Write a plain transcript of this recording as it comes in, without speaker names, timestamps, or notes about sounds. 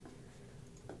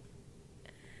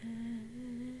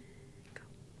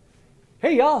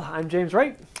Hey y'all, I'm James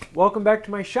Wright. Welcome back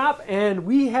to my shop, and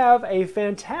we have a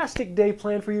fantastic day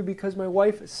planned for you because my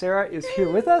wife Sarah is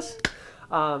here with us.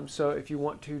 So if you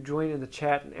want to join in the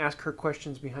chat and ask her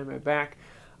questions behind my back,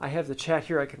 I have the chat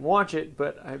here. I can watch it,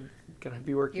 but I'm going to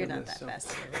be working on this. You're not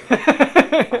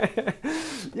that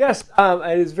fast. Yes,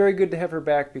 it is very good to have her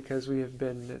back because we have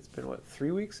been, it's been what, 3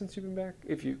 weeks since you've been back?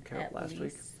 If you count last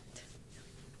week.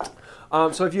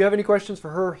 So if you have any questions for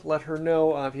her, let her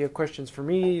know. If you have questions for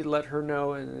me, let her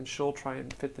know, and then she'll try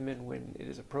and fit them in when it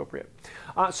is appropriate.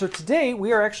 So today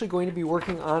we are actually going to be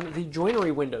working on the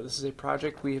joinery window. This is a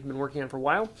project we have been working on for a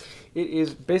while. It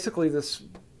is basically this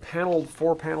paneled,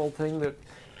 4-panel thing that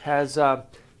has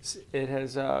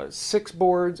 6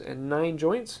 boards and 9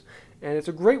 joints. And it's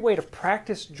a great way to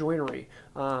practice joinery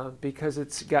because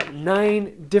it's got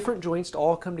 9 different joints to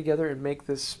all come together and make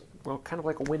this, well, kind of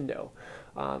like a window.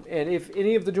 And if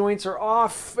any of the joints are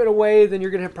off in a way, then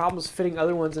you're going to have problems fitting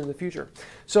other ones in the future.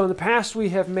 So in the past, we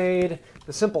have made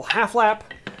the simple half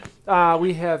lap.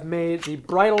 We have made the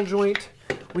bridle joint.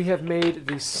 We have made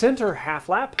the center half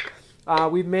lap.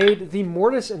 We've made the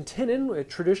mortise and tenon, a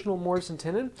traditional mortise and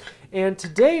tenon. And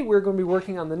today we're going to be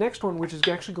working on the next one, which is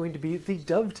actually going to be the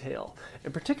dovetail.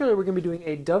 In particular, we're going to be doing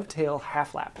a dovetail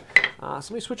half lap. So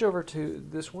let me switch over to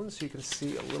this one so you can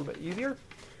see a little bit easier.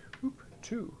 Oop,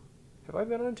 2. Have I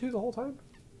been on 2 the whole time?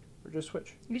 Or just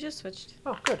switch? You just switched.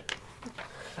 Oh, good.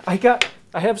 I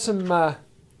have some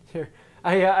here.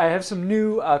 I have some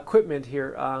new equipment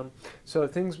here, so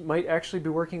things might actually be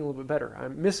working a little bit better.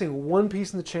 I'm missing one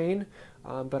piece in the chain,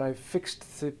 but I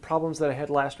fixed the problems that I had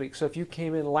last week. So if you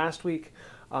came in last week,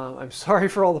 I'm sorry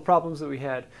for all the problems that we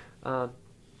had,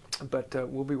 but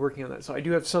we'll be working on that. So I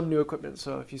do have some new equipment,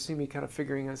 so if you see me kind of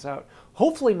figuring this out,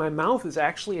 hopefully my mouth is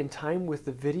actually in time with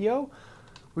the video,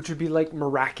 which would be like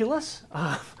miraculous,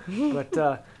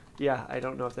 but yeah, I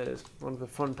don't know if that is. One of the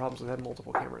fun problems with having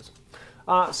multiple cameras.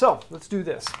 So let's do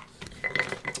this.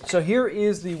 So here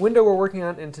is the window we're working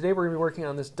on, and today we're going to be working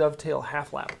on this dovetail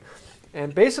half lap.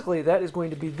 And basically that is going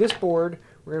to be this board.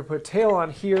 We're going to put a tail on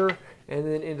here and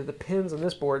then into the pins on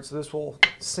this board, so this will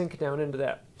sink down into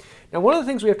that. Now one of the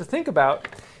things we have to think about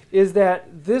is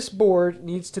that this board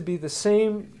needs to be the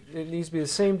same, it needs to be the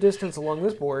same distance along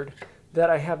this board that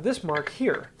I have this mark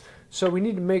here. So we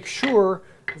need to make sure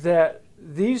that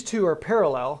these two are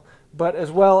parallel, but as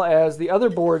well as the other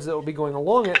boards that will be going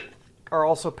along it are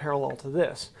also parallel to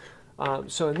this.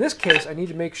 So in this case, I need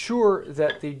to make sure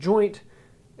that the joint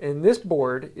in this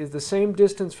board is the same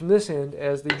distance from this end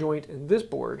as the joint in this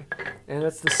board, and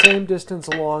it's the same distance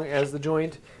along as the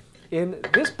joint in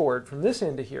this board from this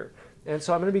end to here. And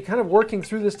so I'm going to be kind of working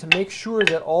through this to make sure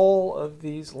that all of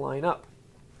these line up.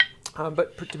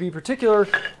 But to be particular,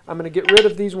 I'm going to get rid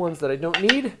of these ones that I don't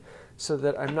need so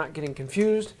that I'm not getting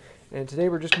confused. And today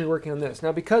we're just going to be working on this.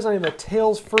 Now because I am a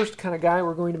tails first kind of guy,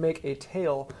 we're going to make a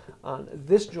tail on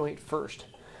this joint first.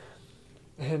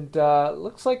 And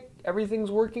looks like everything's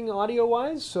working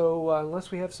audio-wise, so unless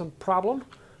we have some problem,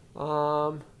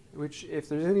 which if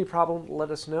there's any problem, let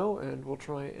us know and we'll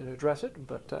try and address it,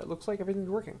 but it looks like everything's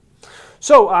working.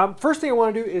 So first thing I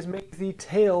want to do is make the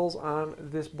tails on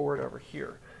this board over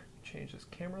here. Change this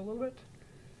camera a little bit.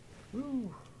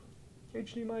 Ooh,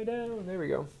 HDMI down. There we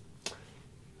go.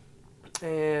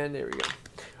 And there we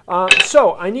go.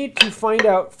 So I need to find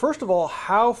out, first of all,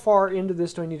 how far into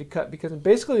this do I need to cut? Because I'm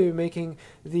basically making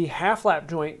the half lap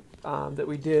joint that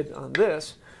we did on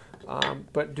this,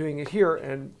 but doing it here.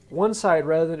 And one side,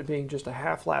 rather than it being just a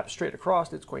half lap straight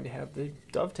across, it's going to have the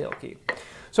dovetail key.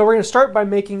 So we're going to start by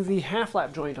making the half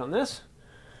lap joint on this.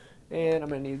 And I'm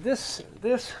going to need this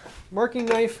marking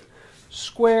knife,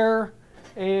 square,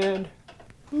 and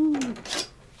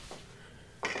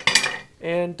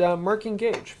marking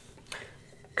gauge.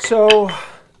 So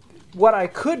what I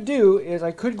could do is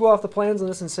I could go off the plans on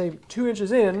this and say 2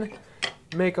 inches in,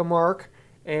 make a mark,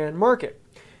 and mark it.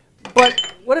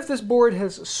 But what if this board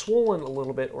has swollen a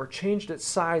little bit or changed its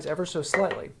size ever so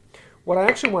slightly? What I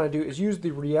actually want to do is use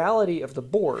the reality of the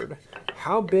board.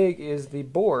 How big is the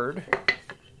board?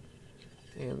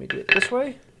 And let me do it this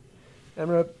way. I'm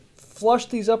going to flush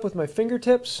these up with my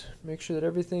fingertips, make sure that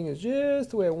everything is just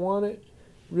the way I want it,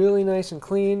 really nice and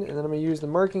clean, and then I'm going to use the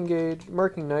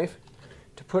marking knife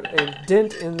to put a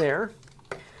dent in there.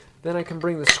 Then I can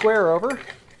bring the square over,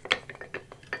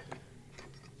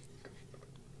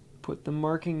 put the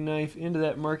marking knife into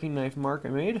that marking knife mark I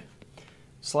made,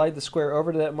 slide the square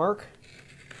over to that mark,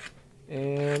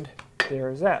 and there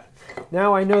is that.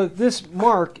 Now I know that this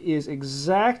mark is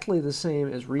exactly the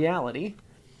same as reality,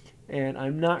 and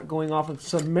I'm not going off of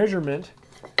some measurement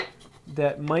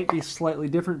that might be slightly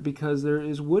different because there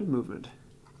is wood movement.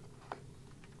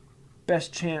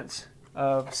 Best chance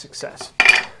of success.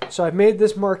 So I've made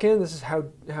this mark in. This is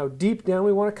how deep down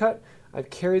we want to cut. I've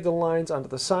carried the lines onto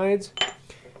the sides.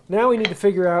 Now we need to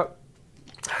figure out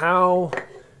how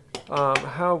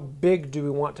big do we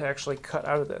want to actually cut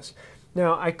out of this.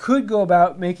 Now I could go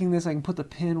about making this, I can put the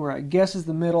pin where I guess is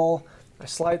the middle, I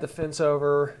slide the fence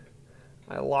over,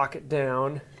 I lock it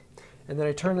down, and then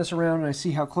I turn this around and I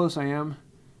see how close I am,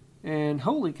 and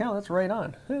holy cow, that's right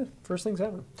on. First thing's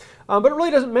happening. But it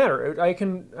really doesn't matter. I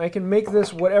can make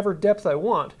this whatever depth I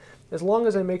want, as long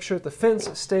as I make sure that the fence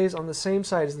stays on the same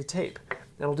side as the tape.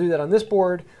 And I'll do that on this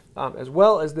board as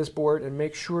well as this board and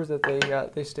make sure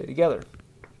that they stay together.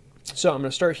 So I'm going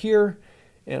to start here,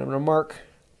 and I'm going to mark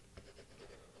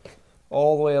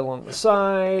all the way along the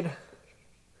side,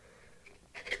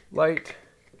 light,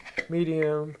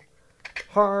 medium,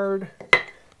 hard,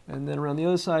 and then around the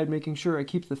other side making sure I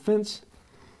keep the fence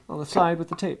on the side with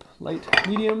the tape. Light,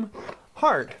 medium,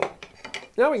 hard.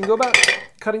 Now we can go about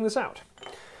cutting this out.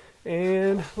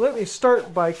 And let me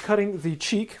start by cutting the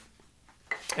cheek.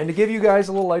 And to give you guys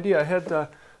a little idea, I had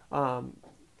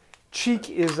cheek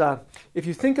is, if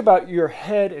you think about your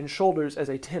head and shoulders as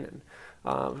a tenon.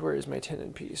 Where is my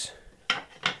tenon piece?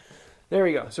 There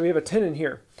we go. So we have a tenon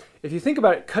here. If you think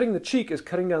about it, cutting the cheek is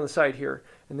cutting down the side here,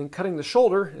 and then cutting the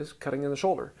shoulder is cutting in the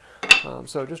shoulder.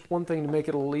 So just one thing to make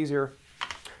it a little easier.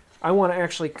 I want to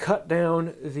actually cut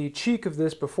down the cheek of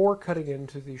this before cutting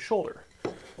into the shoulder.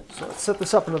 So let's set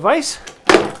this up in the vise.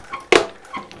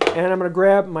 And I'm going to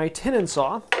grab my tenon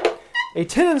saw. A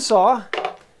tenon saw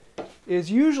is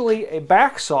usually a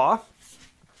back saw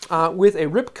with a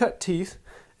rip cut teeth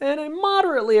and a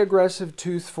moderately aggressive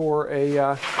tooth for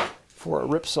a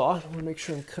rip saw. I want to make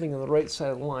sure I'm cutting on the right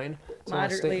side of the line. So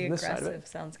moderately aggressive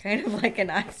sounds kind of like an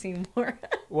oxymoron.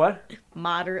 What?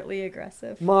 Moderately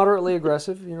aggressive. Moderately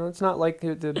aggressive. You know, it's not like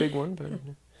the big one, but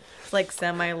it's like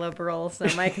semi-liberal,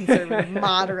 semi-conservative,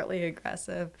 moderately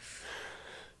aggressive.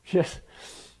 Yes,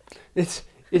 it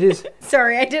is.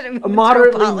 Sorry, I didn't. A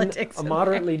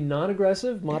moderately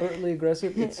non-aggressive, moderately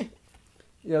aggressive. It's,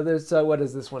 you know, there's what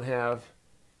does this one have?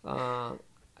 I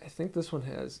think this one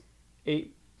has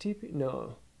 8 teeth.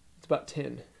 No, it's about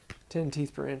 10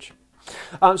 teeth per inch. So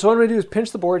what I'm going to do is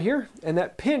pinch the board here, and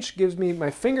that pinch gives me my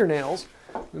fingernails.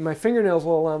 My fingernails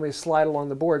will allow me to slide along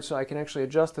the board so I can actually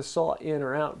adjust the saw in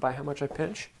or out by how much I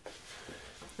pinch.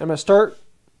 I'm going to start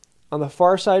on the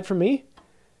far side from me.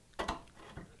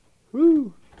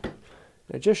 Woo!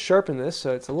 I just sharpened this,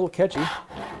 so it's a little catchy.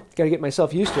 Got to get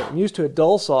myself used to it. I'm used to a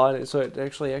dull saw, so it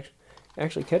actually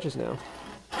catches now.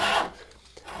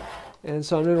 And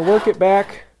so I'm going to work it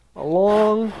back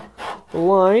along the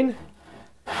line.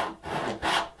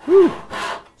 Whew.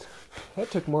 That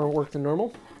took more work than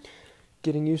normal.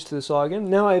 Getting used to the saw again.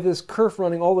 Now I have this kerf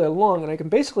running all the way along, and I can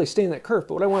basically stay in that kerf,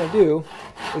 but what I want to do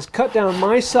is cut down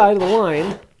my side of the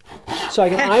line so I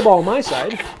can eyeball my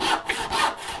side.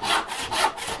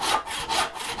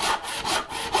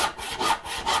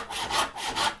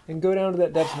 And go down to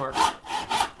that depth mark.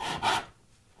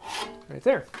 Right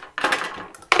there.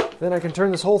 Then I can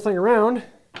turn this whole thing around,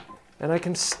 and I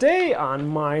can stay on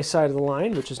my side of the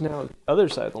line, which is now the other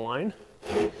side of the line.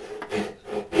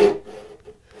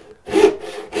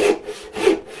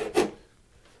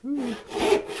 Ooh.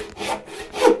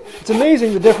 It's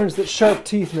amazing the difference that sharp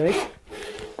teeth make.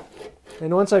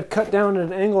 And once I've cut down at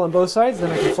an angle on both sides,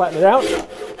 then I can flatten it out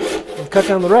and cut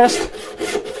down the rest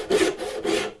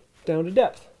down to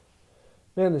depth.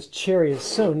 Man, this cherry is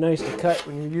so nice to cut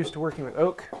when you're used to working with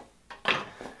oak.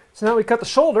 So now we cut the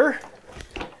shoulder.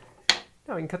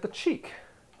 Now we can cut the cheek.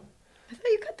 I thought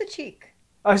you cut the cheek.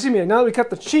 Oh, excuse me, now that we cut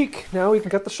the cheek, now we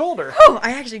can cut the shoulder. Oh,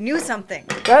 I actually knew something.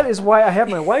 That is why I have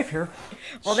my wife here.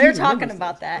 Well, they're talking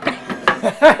about that.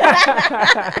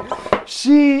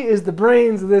 She is the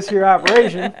brains of this here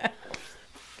operation.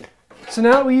 So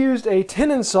now we used a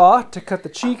tenon saw to cut the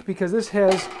cheek because this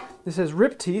has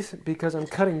rip teeth because I'm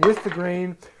cutting with the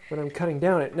grain when I'm cutting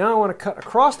down it. Now I want to cut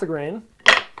across the grain,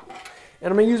 and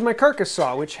I'm going to use my carcass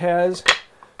saw, which has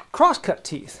cross-cut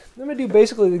teeth. I'm going to do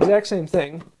basically the exact same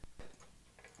thing.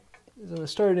 I'm going to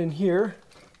start in here,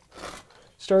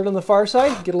 start on the far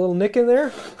side, get a little nick in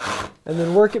there, and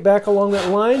then work it back along that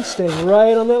line, staying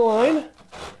right on that line.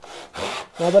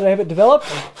 Now that I have it developed,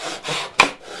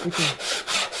 we can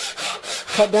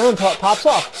cut down until it pops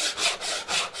off.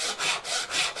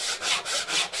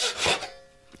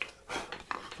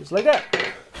 Just like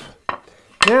that.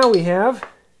 Now we have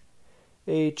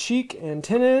a cheek and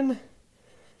tenon,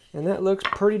 and that looks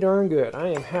pretty darn good. I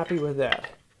am happy with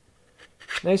that.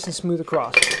 Nice and smooth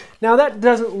across. Now that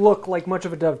doesn't look like much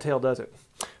of a dovetail, does it?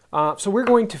 So we're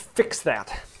going to fix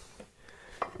that.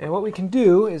 And what we can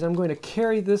do is I'm going to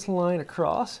carry this line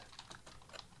across.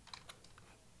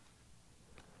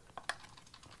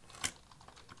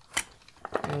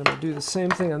 do the same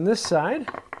thing on this side.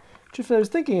 Which if I was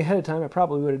thinking ahead of time, I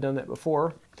probably would have done that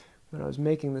before when I was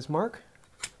making this mark.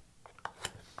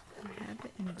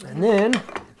 And then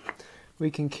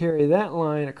we can carry that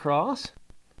line across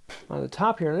on the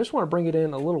top here. And I just want to bring it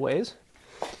in a little ways.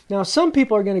 Now, some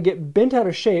people are going to get bent out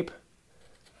of shape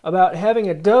about having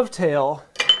a dovetail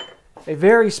a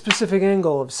very specific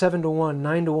angle of 7 to 1,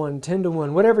 9 to 1, 10 to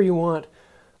 1, whatever you want.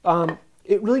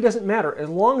 It really doesn't matter. As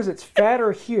long as it's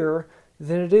fatter here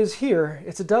than it is here,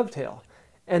 it's a dovetail.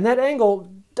 And that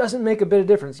angle doesn't make a bit of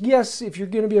difference. Yes, if you're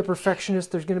going to be a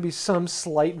perfectionist, there's going to be some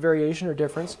slight variation or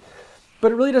difference.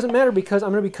 But it really doesn't matter because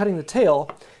I'm going to be cutting the tail.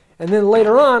 And then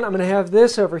later on, I'm going to have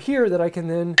this over here that I can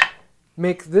then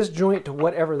make this joint to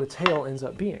whatever the tail ends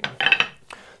up being.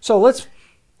 So let's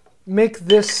make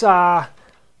this,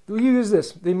 we'll use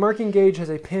this. The marking gauge has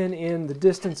a pin in the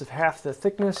distance of half the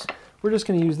thickness. We're just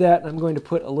going to use that, and I'm going to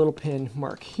put a little pin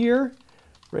mark here,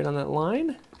 right on that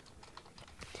line.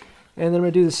 And then I'm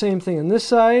going to do the same thing on this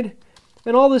side.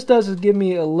 And all this does is give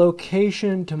me a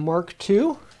location to mark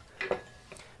to.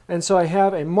 And so I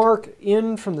have a mark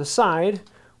in from the side,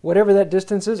 whatever that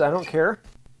distance is, I don't care.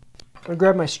 I'm going to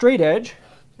grab my straight edge,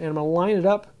 and I'm going to line it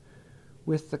up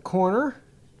with the corner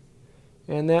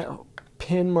and that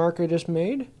pin mark I just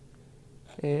made,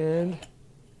 and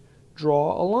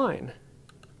draw a line.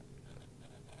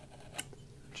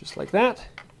 Just like that.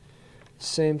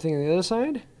 Same thing on the other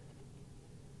side.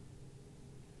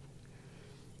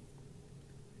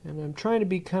 And I'm trying to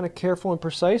be kind of careful and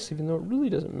precise, even though it really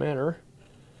doesn't matter.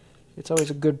 It's always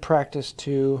a good practice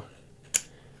to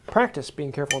practice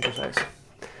being careful and precise.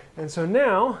 And so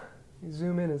now,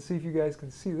 zoom in and see if you guys can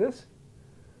see this.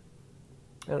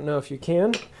 I don't know if you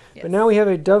can, yes. But now we have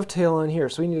a dovetail on here.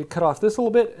 So we need to cut off this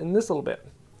little bit and this little bit.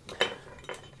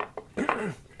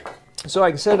 So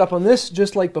I can set it up on this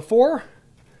just like before.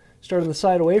 Start on the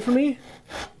side away from me.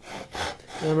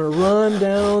 And I'm going to run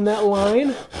down that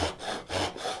line.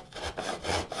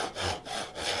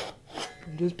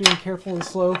 I'm just being careful and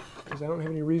slow because I don't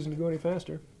have any reason to go any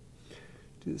faster.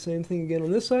 Do the same thing again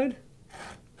on this side.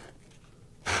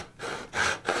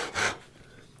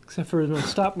 Except for my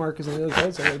stop mark is on the other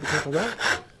side, so I gotta be careful of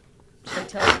that. Should I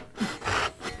tell you?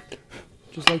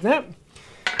 Just like that.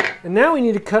 And now we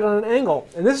need to cut on an angle.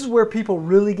 And this is where people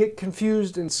really get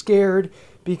confused and scared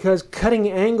because cutting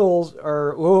angles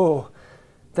are, whoa,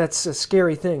 that's a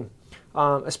scary thing.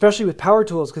 Especially with power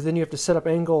tools, because then you have to set up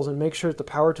angles and make sure that the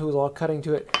power tool is all cutting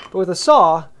to it. But with a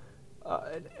saw,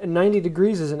 90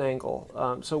 degrees is an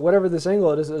angle. So whatever this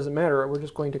angle is, it doesn't matter. We're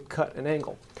just going to cut an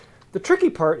angle. The tricky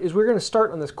part is we're going to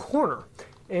start on this corner.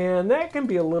 And that can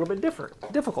be a little bit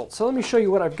difficult. So let me show you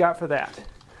what I've got for that.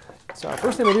 So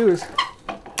first thing I do is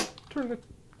turn the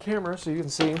camera so you can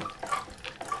see.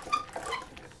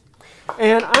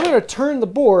 And I'm going to turn the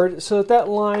board so that that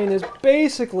line is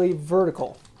basically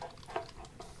vertical.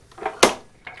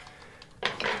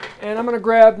 And I'm going to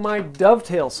grab my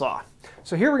dovetail saw.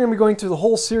 So here we're going to be going through the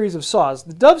whole series of saws.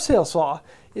 The dovetail saw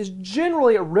is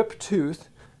generally a rip tooth,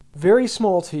 very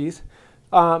small teeth,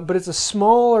 but it's a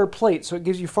smaller plate, so it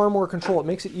gives you far more control. It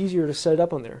makes it easier to set it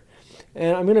up on there.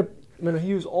 And I'm going to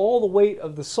use all the weight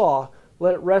of the saw,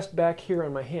 let it rest back here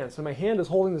on my hand. So my hand is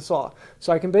holding the saw.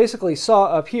 So I can basically saw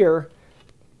up here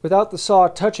without the saw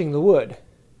touching the wood.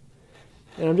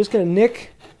 And I'm just going to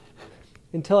nick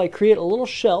until I create a little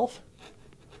shelf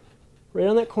right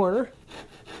on that corner.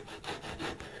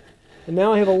 And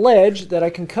now I have a ledge that I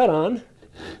can cut on,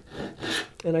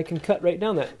 and I can cut right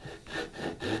down that.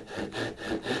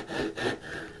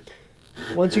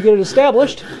 Once you get it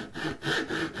established,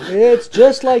 it's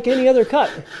just like any other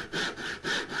cut.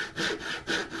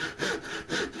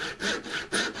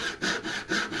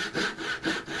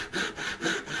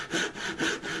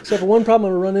 Except for one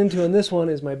problem I'm going to run into on this one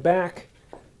is my back.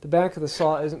 The back of the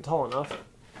saw isn't tall enough.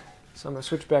 So I'm going to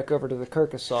switch back over to the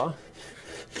carcass saw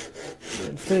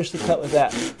and finish the cut with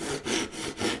that.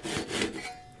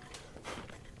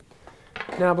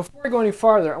 Now before I go any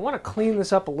farther, I want to clean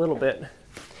this up a little bit.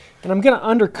 And I'm going to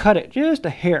undercut it just a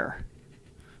hair.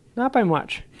 Not by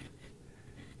much.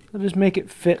 I'll just make it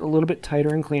fit a little bit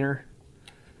tighter and cleaner.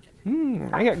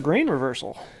 I got grain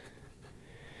reversal.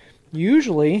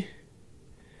 Usually,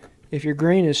 if your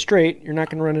grain is straight, you're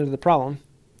not going to run into the problem.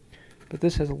 But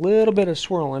this has a little bit of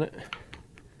swirl in it,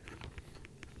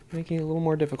 making it a little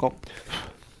more difficult.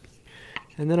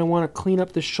 And then I want to clean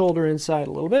up the shoulder inside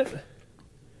a little bit.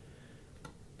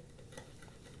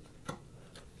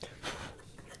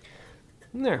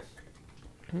 And there.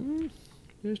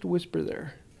 Just a whisper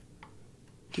there.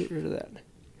 Get rid of that.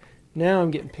 Now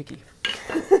I'm getting picky.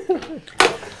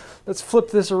 Let's flip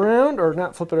this around, or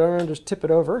not flip it around, just tip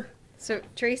it over. So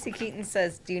Tracy Keaton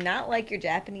says, do you not like your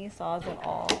Japanese saws at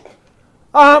all?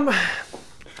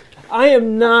 I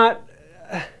am not.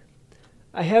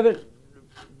 I haven't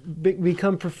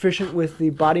become proficient with the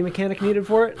body mechanic needed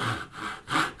for it,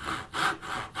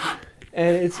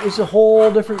 and it's a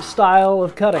whole different style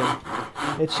of cutting.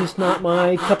 It's just not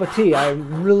my cup of tea. I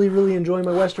really enjoy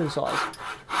my Western saws.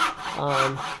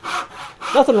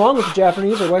 Nothing wrong with the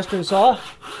Japanese or Western saw.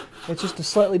 It's just a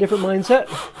slightly different mindset,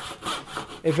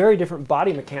 a very different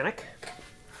body mechanic.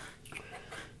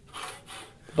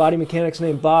 The body mechanic's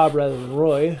named Bob rather than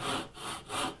Roy.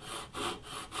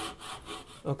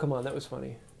 Oh, come on, that was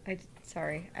funny.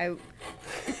 Sorry, I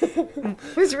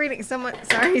was reading someone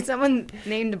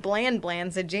named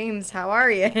Bland said, James, how are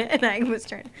you? And I was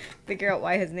trying to figure out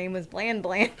why his name was Bland.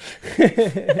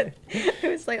 I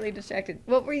was slightly distracted.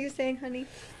 What were you saying, honey?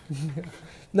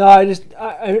 No,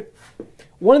 I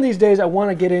one of these days I want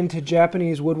to get into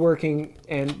Japanese woodworking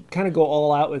and kind of go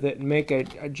all out with it and make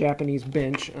a Japanese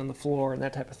bench on the floor and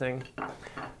that type of thing.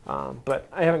 But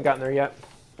I haven't gotten there yet.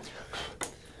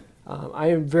 I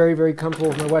am very comfortable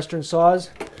with my Western saws.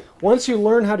 Once you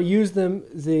learn how to use them,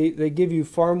 they give you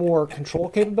far more control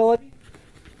capability.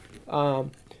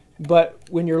 But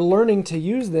when you're learning to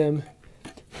use them,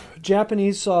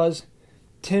 Japanese saws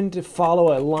tend to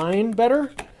follow a line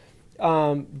better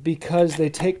because they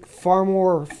take far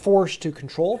more force to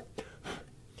control.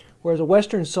 Whereas a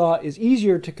Western saw is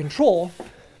easier to control,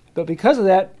 but because of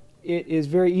that, it is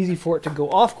very easy for it to go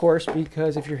off course,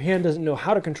 because if your hand doesn't know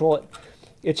how to control it,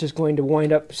 it's just going to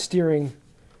wind up steering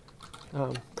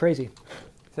crazy,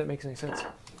 if that makes any sense.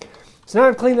 So now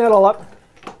I've cleaned that all up.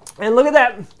 And look at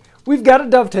that. We've got a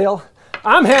dovetail.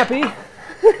 I'm happy.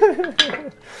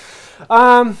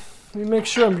 Let me make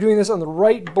sure I'm doing this on the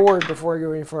right board before I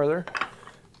go any further.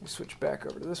 Let me switch back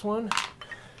over to this one.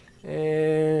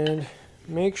 And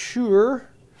make sure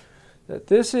that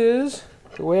this is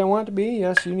the way I want it to be.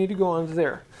 Yes, you need to go onto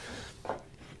there.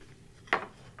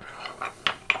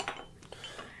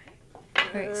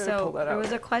 Okay, so there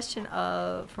was a question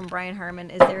from Brian Harmon.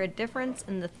 Is there a difference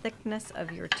in the thickness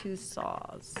of your two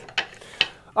saws?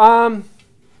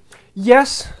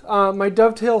 Yes, my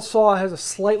dovetail saw has a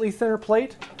slightly thinner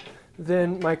plate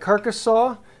than my carcass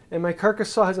saw, and my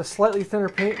carcass saw has a slightly thinner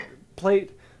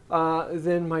plate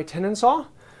than my tenon saw.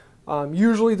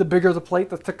 Usually the bigger the plate,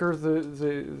 the thicker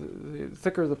the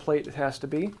thicker the plate it has to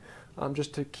be,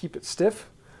 just to keep it stiff.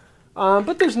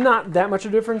 But there's not that much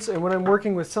of a difference, and when I'm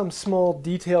working with some small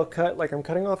detail cut, like I'm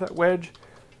cutting off that wedge,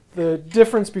 the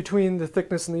difference between the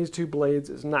thickness in these two blades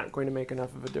is not going to make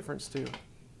enough of a difference to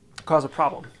cause a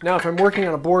problem. Now, if I'm working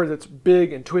on a board that's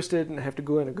big and twisted and I have to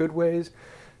go in a good ways,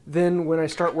 then when I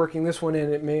start working this one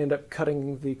in, it may end up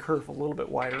cutting the kerf a little bit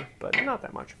wider, but not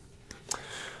that much.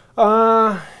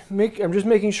 I'm just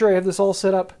making sure I have this all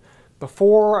set up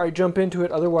before I jump into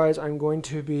it, otherwise I'm going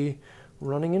to be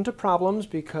running into problems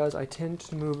because I tend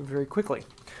to move very quickly.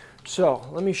 So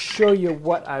let me show you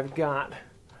what I've got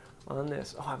on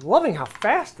this. Oh, I'm loving how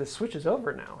fast this switches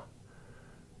over now.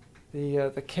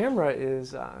 The camera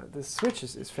is, the switch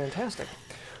is fantastic.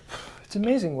 It's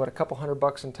amazing what a couple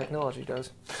 $100 in technology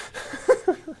does.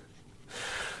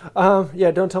 Yeah,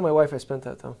 don't tell my wife I spent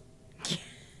that though.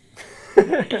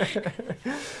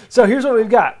 So here's what we've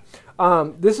got.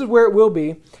 This is where it will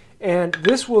be, and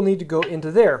this will need to go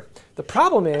into there. The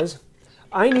problem is,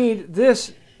 I need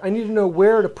to know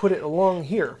where to put it along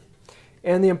here.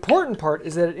 And the important part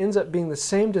is that it ends up being the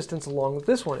same distance along that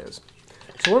this one is.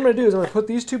 So what I'm going to do is I'm going to put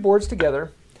these two boards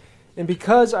together, and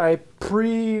because I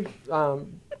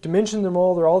dimensioned them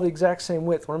all, they're all the exact same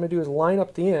width, what I'm going to do is line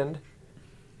up the end,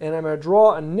 and I'm going to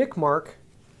draw a nick mark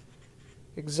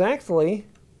exactly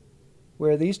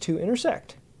where these two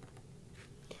intersect.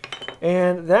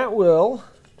 And that will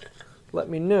let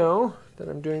me know that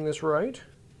I'm doing this right.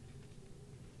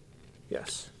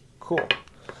 Yes, cool.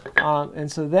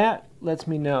 And so that lets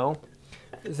me know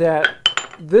that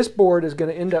this board is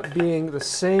going to end up being the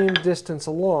same distance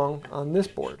along on this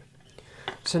board.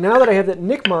 So now that I have that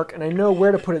nick mark and I know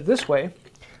where to put it this way,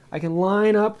 I can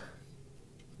line up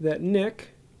that nick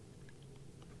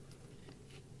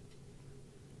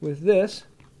with this,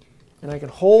 and I can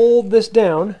hold this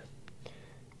down,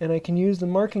 and I can use the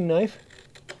marking knife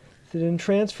to then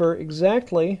transfer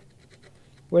exactly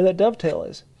where that dovetail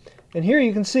is. And here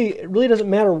you can see it really doesn't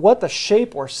matter what the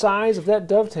shape or size of that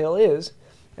dovetail is.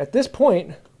 At this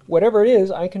point, whatever it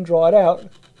is, I can draw it out,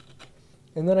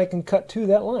 and then I can cut to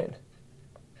that line.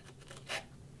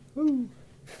 Woo.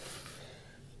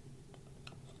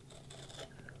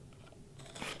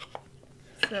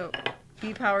 So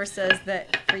B-Power says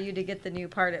that for you to get the new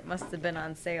part, it must have been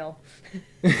on sale.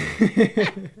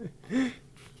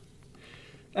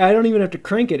 I don't even have to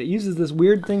crank it. It uses this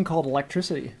weird thing called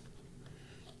electricity.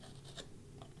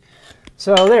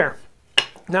 So there.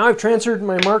 Now I've transferred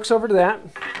my marks over to that.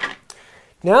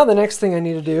 Now the next thing I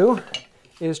need to do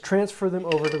is transfer them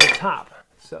over to the top.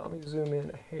 So let me zoom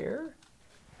in a hair.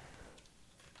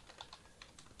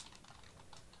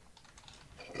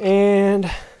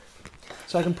 And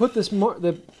so I can put this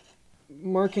the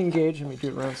marking gauge, let me do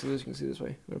it around so you can see this way.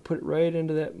 I'm going to put it right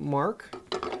into that mark,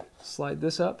 slide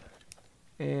this up,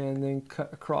 and then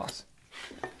cut across.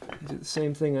 Do the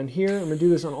same thing on here. I'm going to do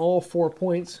this on all 4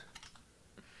 points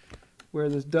where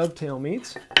this dovetail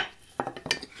meets.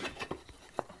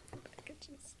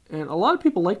 And a lot of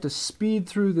people like to speed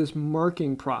through this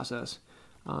marking process,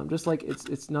 just like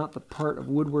it's not the part of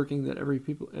woodworking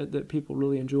that people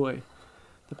really enjoy.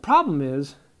 The problem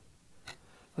is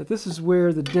that this is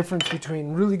where the difference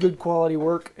between really good quality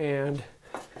work and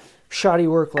shoddy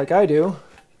work like I do,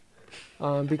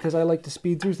 because I like to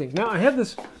speed through things. Now I have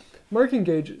this marking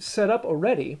gauge set up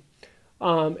already,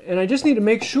 and I just need to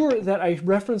make sure that I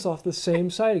reference off the same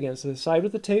side again. So the side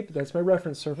with the tape, that's my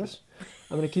reference surface.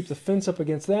 I'm going to keep the fence up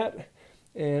against that,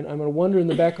 and I'm going to wonder in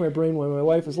the back of my brain why my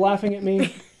wife is laughing at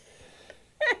me,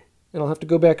 and I'll have to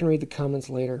go back and read the comments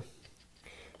later.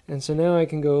 And so now I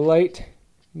can go light,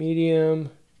 medium,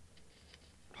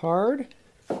 hard,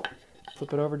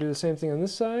 flip it over, do the same thing on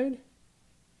this side,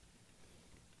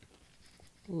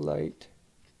 light,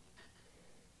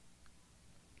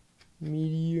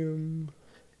 medium,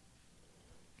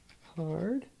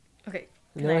 hard. Okay.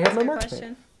 And then I have my marks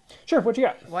painted. Sure, what you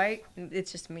got? Why,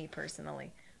 it's just me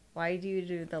personally, why do you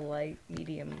do the light,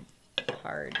 medium,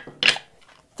 hard?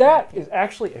 That is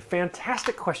actually a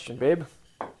fantastic question, babe.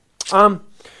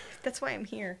 That's why I'm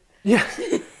here. Yeah.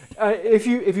 If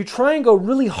you try and go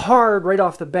really hard right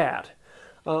off the bat,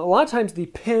 a lot of times the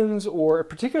pins, or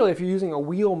particularly if you're using a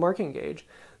wheel marking gauge,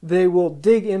 they will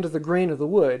dig into the grain of the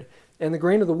wood, and the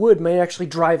grain of the wood may actually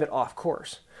drive it off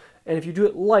course. And if you do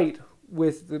it light,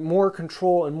 with the more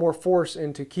control and more force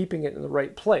into keeping it in the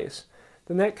right place,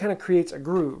 then that kind of creates a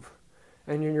groove.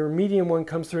 And your medium one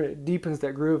comes through and it deepens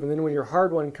that groove, and then when your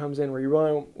hard one comes in when you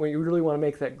really want to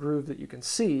make that groove that you can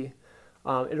see,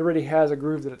 it already has a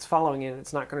groove that it's following in, and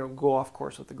it's not going to go off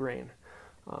course with the grain.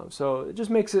 So it just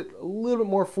makes it a little bit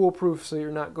more foolproof, so you're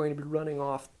not going to be running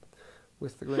off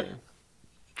with the grain.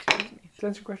 Does that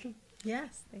answer your question?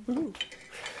 Yes, thank you.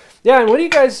 Yeah, and what do you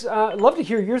guys, I'd love to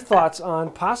hear your thoughts on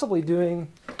possibly doing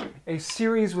a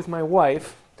series with my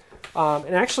wife,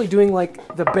 and actually doing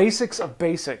like the basics of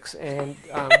basics, and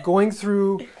going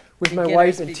through with my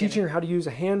wife and teaching her how to use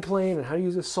a hand plane and how to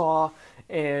use a saw,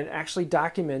 and actually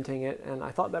documenting it. And I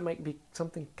thought that might be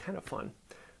something kind of fun,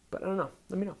 but I don't know.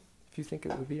 Let me know if you think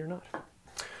it would be or not.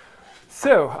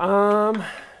 So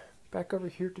back over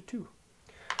here to 2.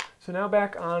 So now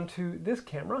back onto this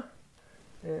camera.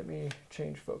 Let me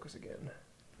change focus again.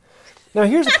 Now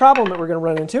here's a problem that we're going to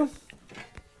run into.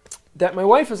 That my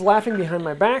wife is laughing behind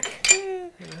my back.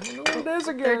 I don't know what it is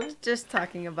again. They're just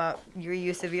talking about your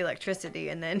use of electricity,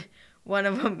 and then one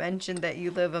of them mentioned that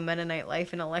you live a Mennonite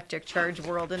life in electric charge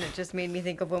world, and it just made me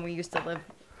think of when we used to live.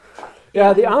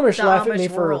 Yeah, the Amish laugh at me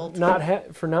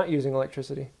for not using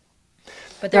electricity.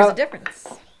 But there's a difference.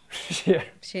 Yeah.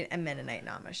 She's a Mennonite and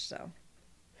Amish, so.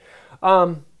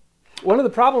 One of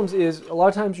the problems is a lot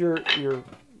of times your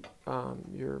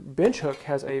bench hook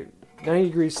has a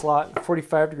 90-degree slot,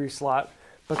 45-degree slot,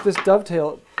 but this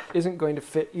dovetail isn't going to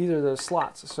fit either of those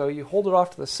slots. So you hold it off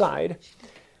to the side,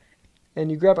 and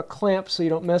you grab a clamp so you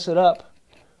don't mess it up,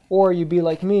 or you be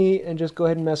like me and just go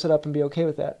ahead and mess it up and be okay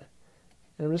with that.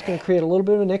 And I'm just going to create a little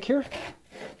bit of a nick here,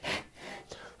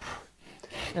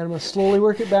 and I'm going to slowly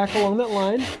work it back along that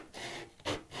line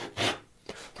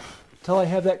until I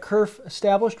have that kerf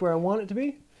established where I want it to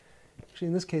be. Actually,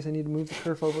 in this case, I need to move the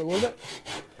kerf over a little bit.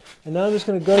 And now I'm just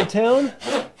going to go to town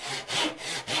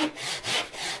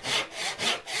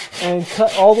and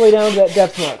cut all the way down to that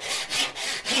depth mark.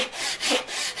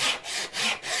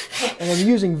 And I'm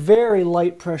using very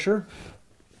light pressure,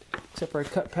 except for I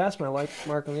cut past my light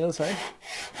mark on the other side.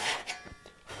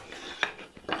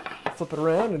 Flip it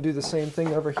around and do the same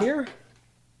thing over here.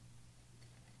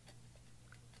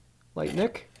 Light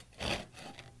nick.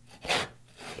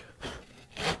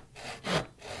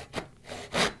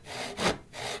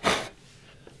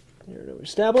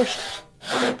 Established.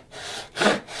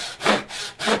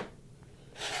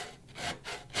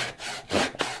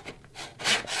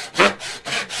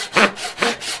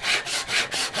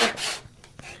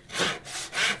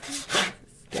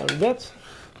 Down to depth.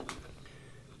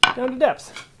 Down to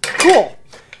depth. Cool.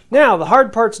 Now the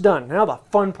hard part's done. Now the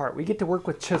fun part. We get to work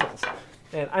with chisels.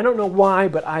 And I don't know why,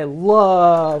 but I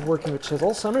love working with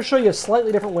chisels. So I'm going to show you a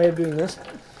slightly different way of doing this.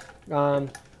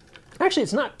 Actually,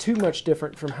 it's not too much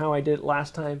different from how I did it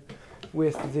last time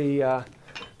with the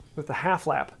half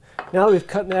lap. Now that we've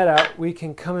cut that out, we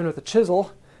can come in with a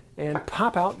chisel and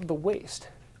pop out the waste.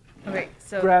 Okay,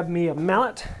 so Grab me a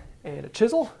mallet and a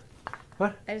chisel.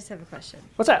 What? I just have a question.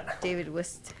 What's that? David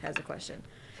Wist has a question.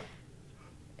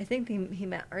 I think he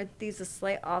meant, aren't these a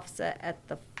slight offset at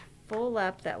the full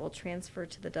lap that will transfer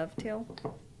to the dovetail?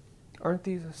 Aren't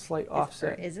these a slight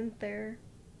offset? Or isn't there?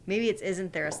 Maybe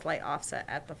isn't there a slight offset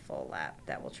at the full lap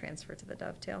that will transfer to the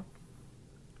dovetail?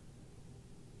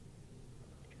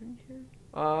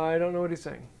 I don't know what he's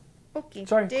saying. Okay.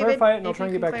 Sorry, David, clarify it and I'll try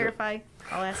and get back clarify, to it.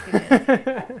 I'll ask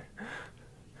again.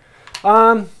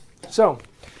 So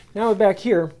now we're back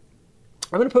here.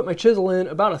 I'm going to put my chisel in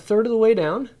about a third of the way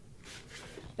down,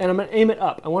 and I'm going to aim it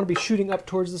up. I want to be shooting up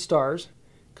towards the stars,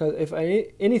 because if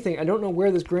anything, I don't know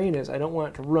where this grain is. I don't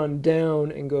want it to run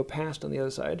down and go past on the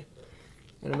other side.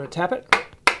 And I'm going to tap it,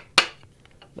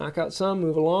 knock out some,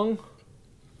 move along.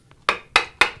 I'm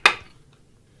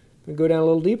going to go down a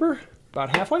little deeper,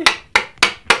 about halfway.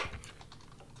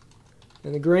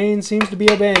 And the grain seems to be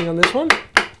obeying on this one.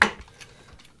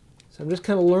 So I'm just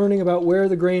kind of learning about where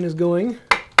the grain is going.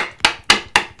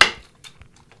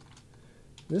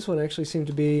 This one actually seemed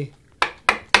to be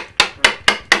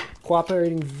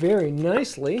cooperating very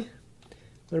nicely.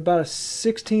 We're about a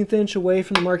 1/16 inch away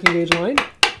from the marking gauge line.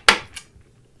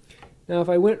 Now if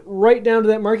I went right down to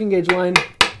that marking gauge line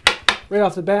right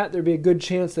off the bat, there'd be a good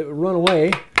chance that it would run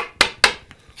away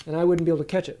and I wouldn't be able to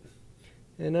catch it.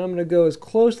 And I'm going to go as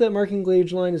close to that marking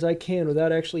gauge line as I can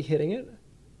without actually hitting it.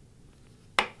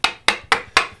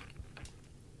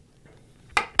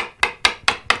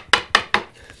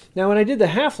 Now when I did the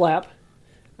half lap,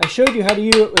 I showed you how to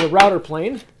use it with a router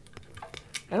plane.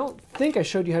 I don't think I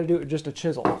showed you how to do it with just a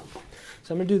chisel.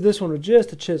 So I'm going to do this one with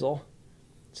just a chisel.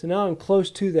 So now I'm close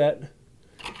to that.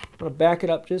 I'm going to back it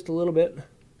up just a little bit,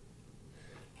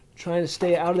 trying to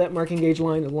stay out of that marking gauge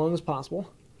line as long as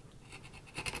possible.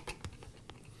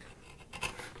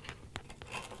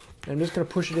 I'm just going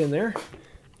to push it in there.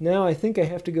 Now I think I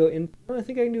have to go in. I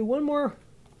think I can do one more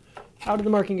out of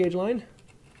the marking gauge line.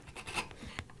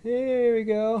 There we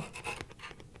go.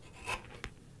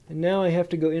 And now I have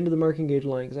to go into the marking gauge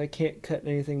line because I can't cut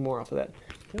anything more off of that.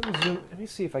 Let me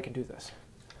see if I can do this.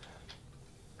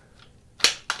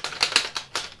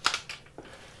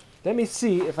 Let me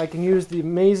see if I can use the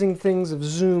amazing things of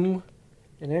Zoom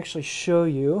and actually show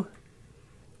you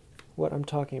what I'm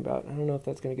talking about. I don't know if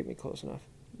that's going to get me close enough.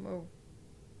 Whoa.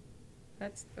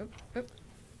 That's,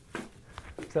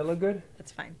 Does that look good?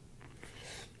 That's fine.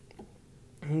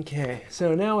 Okay,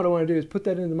 so now what I want to do is put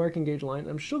that into the marking gauge line.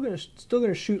 I'm still going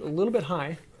to shoot a little bit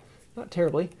high, not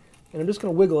terribly, and I'm just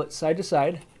going to wiggle it side to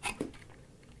side.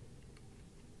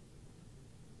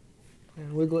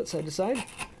 And wiggle it side to side.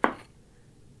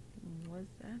 Was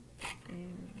that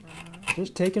thing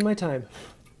Just taking my time.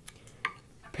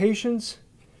 Patience,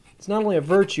 it's not only a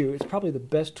virtue, it's probably the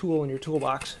best tool in your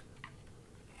toolbox.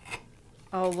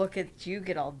 Oh, look at you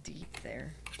get all deep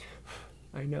there.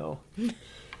 I know.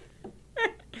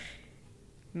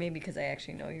 Maybe because I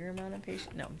actually know your amount of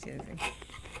patience. No, I'm teasing.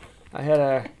 I had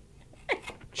a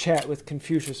chat with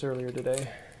Confucius earlier today.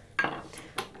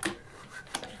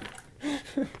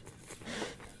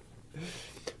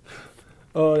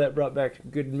 Oh, that brought back a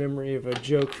good memory of a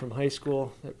joke from high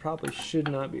school that probably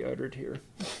should not be uttered here.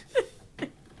 And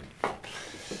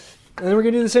then we're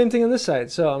going to do the same thing on this side.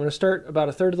 So I'm going to start about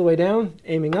a third of the way down,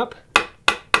 aiming up,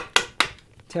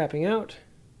 tapping out.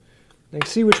 I can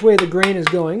see which way the grain is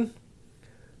going.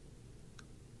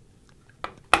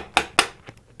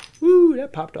 Woo,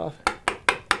 that popped off.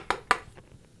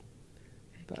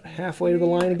 About halfway to the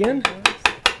line again.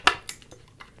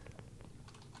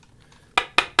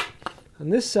 On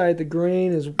this side, the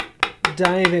grain is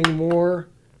diving more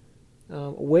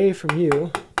away from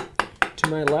you to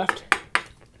my left.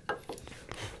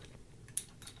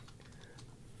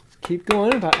 Keep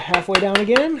going, about halfway down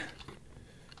again.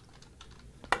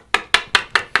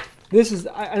 This is,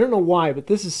 I don't know why, but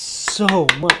this is so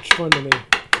much fun to me.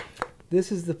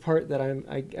 This is the part that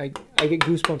I get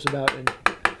goosebumps about, and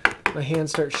my hands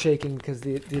start shaking because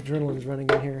the adrenaline's running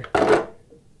in here.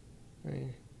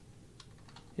 Right.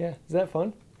 Yeah, is that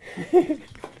fun?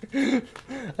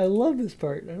 I love this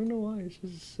part. I don't know why. It's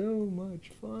just so much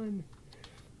fun.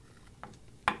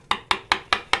 I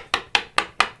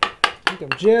think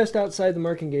I'm just outside the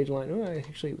marking gauge line. Oh, I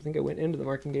actually think I went into the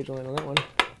marking gauge line on that one.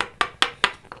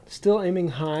 Still aiming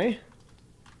high.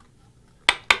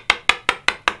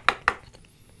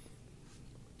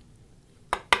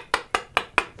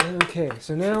 Okay,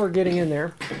 so now we're getting in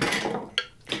there.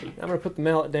 I'm going to put the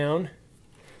mallet down.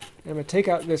 And I'm going to take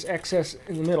out this excess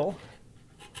in the middle.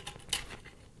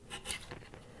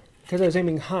 Because I was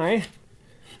aiming high,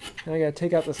 now I got to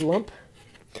take out this lump.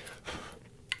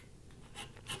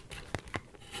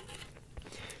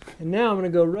 And now I'm going to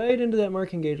go right into that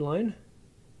marking gauge line,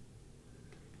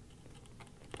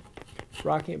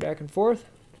 rocking it back and forth.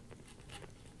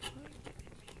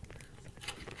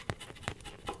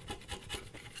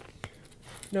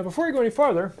 Now before I go any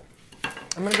farther,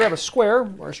 I'm going to grab a square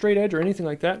or a straight edge or anything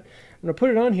like that. I'm going to put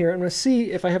it on here. I'm going to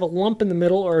see if I have a lump in the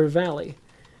middle or a valley.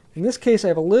 In this case, I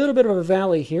have a little bit of a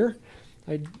valley here.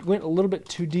 I went a little bit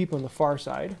too deep on the far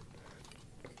side.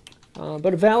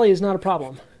 But a valley is not a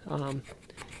problem.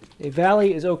 A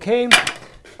valley is okay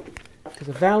because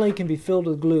a valley can be filled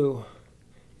with glue.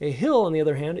 A hill, on the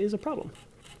other hand, is a problem.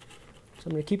 So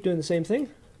I'm going to keep doing the same thing.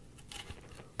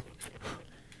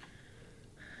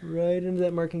 Right into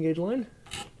that marking gauge line.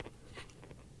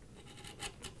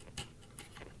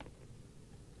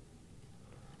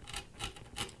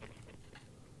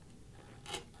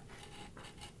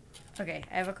 Okay,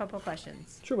 I have a couple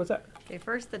questions. Sure, what's that? Okay,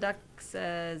 first the duck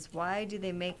says, why do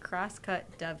they make cross-cut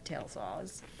dovetail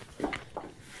saws?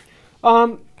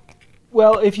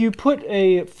 Well, if you put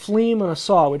a fleam on a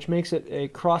saw, which makes it a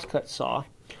cross-cut saw,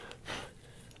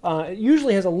 it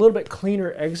usually has a little bit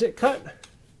cleaner exit cut.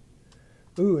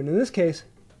 Ooh, and in this case,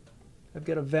 I've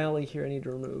got a valley here I need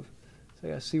to remove. So I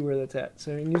gotta see where that's at.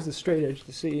 So I can use the straight edge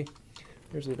to see.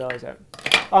 Here's where the valley's at.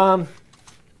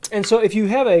 And so if you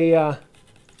have a,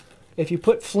 if you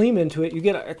put fleam into it, you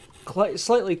get a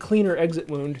slightly cleaner exit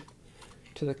wound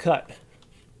to the cut.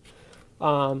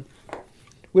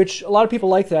 Which a lot of people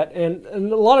like that. And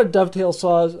a lot of dovetail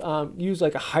saws use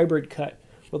like a hybrid cut,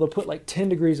 where they'll put like 10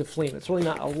 degrees of fleam. It's really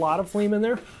not a lot of fleam in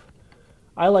there.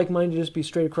 I like mine to just be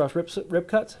straight across rip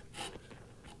cuts,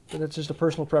 but that's just a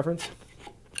personal preference.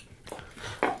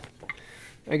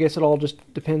 I guess it all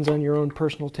just depends on your own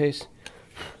personal taste.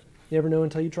 You never know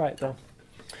until you try it, though.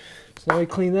 So now we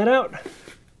clean that out.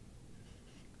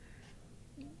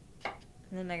 And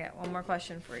then I got one more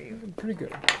question for you. Pretty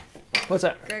good. What's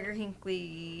that? Gregor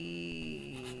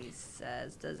Hinckley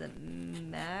says, does it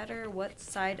matter what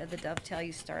side of the dovetail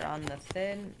you start on, the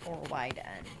thin or wide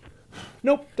end?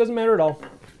 Nope, doesn't matter at all.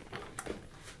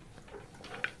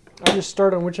 I just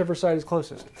start on whichever side is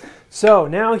closest. So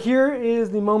now here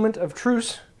is the moment of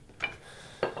truce.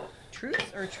 Truce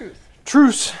or truth?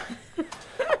 Truce.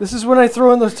 This is when I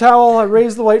throw in the towel, I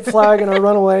raise the white flag, and I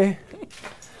run away.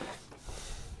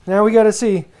 Now we got to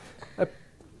see.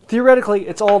 Theoretically,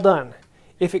 it's all done.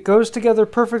 If it goes together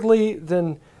perfectly,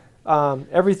 then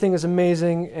everything is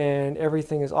amazing and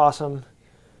everything is awesome.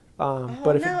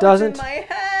 But if it doesn't, it's in my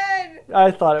head. I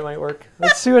thought it might work.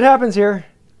 Let's see what happens here.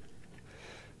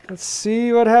 Let's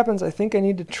see what happens. I think I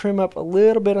need to trim up a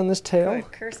little bit on this tail. I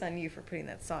would curse on you for putting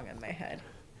that song in my head.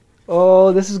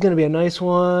 Oh, this is going to be a nice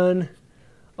one.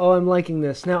 Oh, I'm liking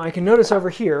this. Now I can notice over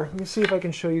here. Let me see if I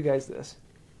can show you guys this.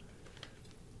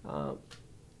 I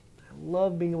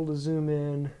love being able to zoom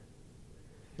in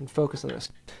and focus on this.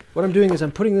 What I'm doing is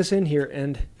I'm putting this in here,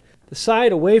 and the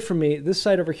side away from me, this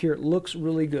side over here, looks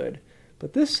really good.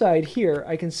 But this side here,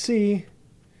 I can see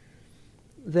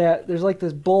that there's like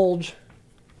this bulge.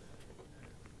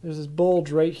 There's this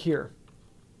bulge right here.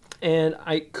 And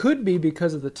I could be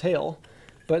because of the tail,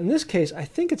 but in this case, I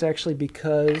think it's actually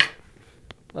because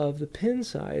of the pin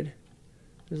side.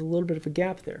 There's a little bit of a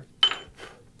gap there.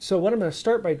 So what I'm going to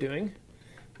start by doing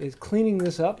is cleaning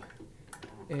this up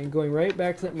and going right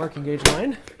back to that marking gauge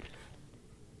line.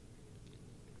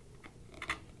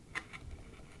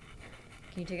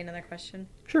 Can you take another question?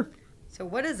 Sure. So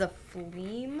what is a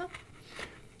fleam?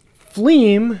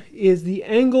 Fleam is the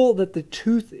angle that the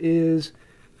tooth is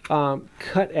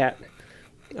cut at.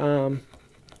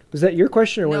 Was that your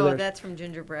question or one of No, theirs? that's from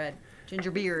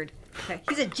Gingerbeard. Okay.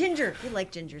 He's a ginger. We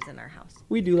like gingers in our house.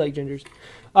 We do like gingers.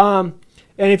 And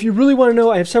if you really want to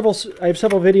know, I have several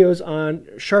videos on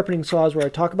sharpening saws where I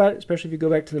talk about it, especially if you go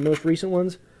back to the most recent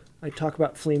ones. I talk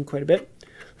about fleam quite a bit.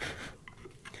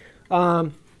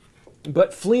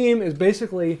 But fleam is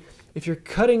basically, if you're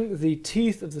cutting the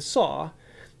teeth of the saw,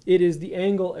 it is the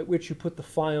angle at which you put the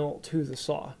file to the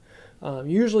saw.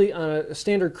 Usually on a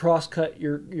standard crosscut,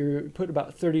 you put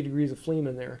about 30 degrees of fleam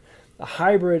in there. A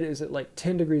hybrid is at like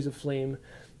 10 degrees of fleam,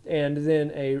 and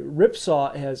then a rip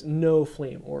saw has no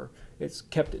fleam, or it's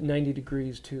kept at 90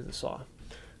 degrees to the saw.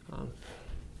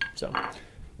 So I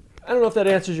don't know if that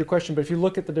answers your question, but if you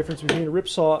look at the difference between a rip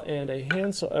saw and a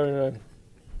hand saw, or a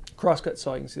crosscut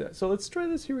saw, you can see that. So let's try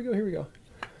this. Here we go. Here we go.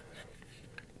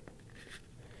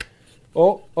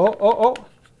 Oh, oh, oh, oh.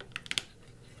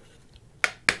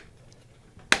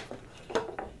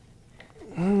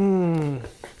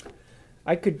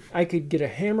 I could get a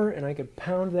hammer and I could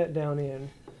pound that down in.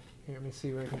 Here, let me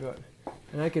see where I can go.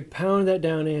 And I could pound that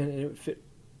down in, and it would fit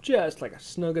just like a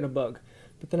snug in a bug.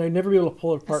 But then I'd never be able to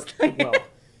pull it apart well.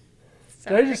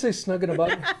 Did I just say snug in a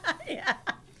bug? Yeah.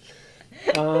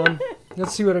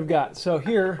 Let's see what I've got. So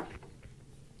here,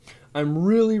 I'm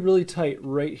really, really tight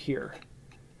right here.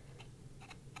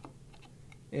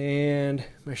 And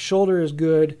my shoulder is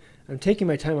good. I'm taking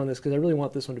my time on this because I really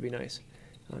want this one to be nice.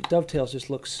 Dovetails just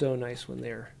look so nice when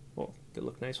they're, well, they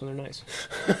look nice when they're nice.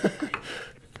 So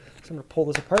I'm going to pull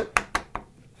this apart.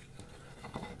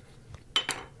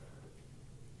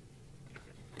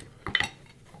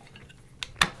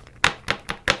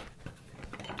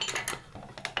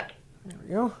 There we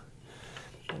go.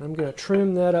 And I'm going to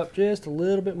trim that up just a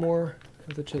little bit more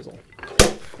with the chisel.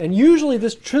 And usually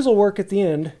this chisel work at the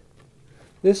end,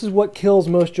 this is what kills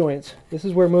most joints. This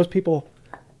is where most people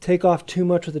take off too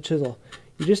much with the chisel.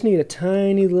 You just need a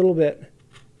tiny little bit.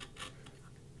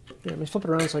 Here, let me flip it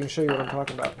around so I can show you what I'm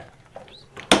talking about.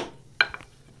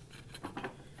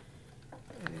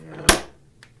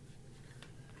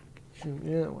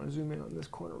 Yeah, I want to zoom in on this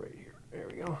corner right here. There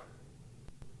we go.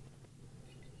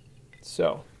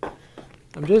 So,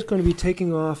 I'm just going to be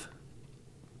taking off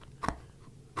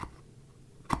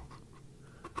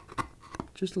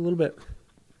just a little bit.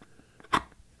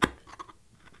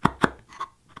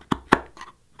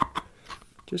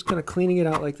 Just kind of cleaning it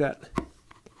out like that. And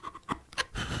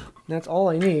that's all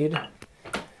I need to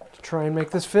try and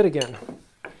make this fit again.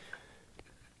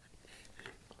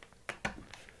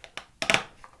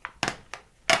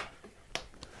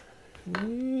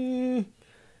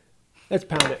 Let's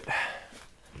pound it.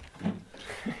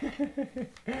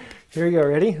 Here we go,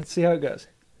 ready? Let's see how it goes.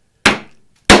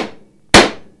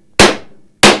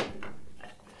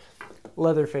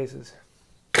 Leather faces.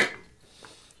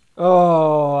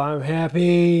 Oh, I'm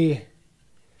happy.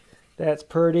 That's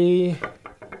pretty.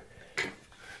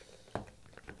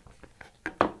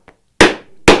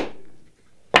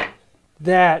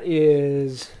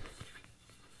 That's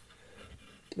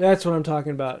what I'm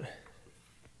talking about.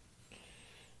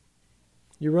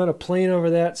 You run a plane over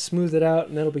that, smooth it out,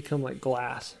 and that'll become like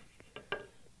glass.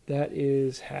 That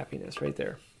is happiness right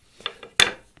there.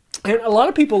 And a lot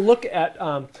of people look at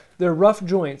their rough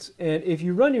joints, and if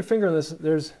you run your finger on this,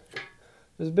 there's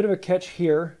a bit of a catch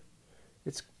here.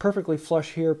 It's perfectly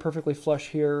flush here, perfectly flush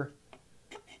here,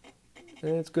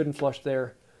 and it's good and flush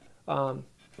there. But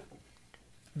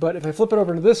if I flip it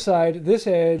over to this side, this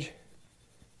edge,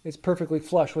 it's perfectly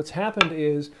flush. What's happened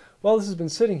is, while this has been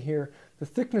sitting here, the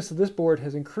thickness of this board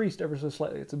has increased ever so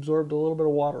slightly. It's absorbed a little bit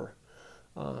of water,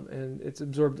 and it's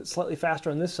absorbed it slightly faster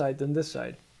on this side than this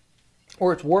side.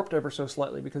 Or it's warped ever so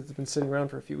slightly because it's been sitting around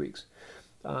for a few weeks.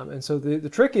 And so the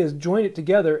trick is join it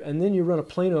together, and then you run a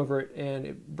plane over it, and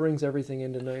it brings everything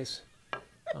into nice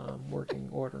working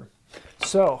order.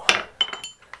 So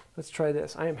let's try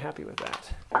this. I am happy with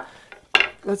that.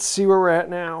 Let's see where we're at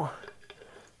now.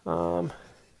 That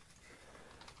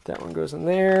one goes in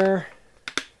there.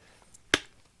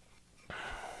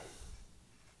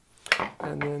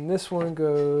 And then this one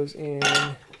goes in,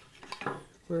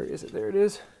 where is it? There it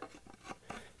is.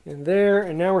 In there,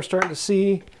 and now we're starting to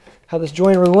see how this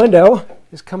joinery window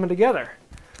is coming together.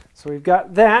 So we've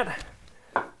got that,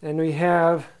 and we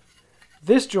have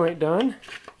this joint done,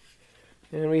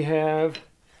 and we have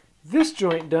this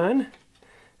joint done,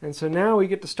 and so now we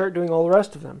get to start doing all the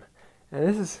rest of them. And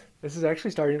this is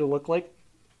actually starting to look like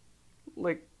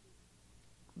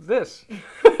this.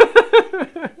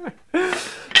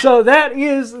 So that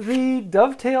is the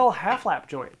Dovetail half lap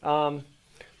joint.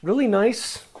 Really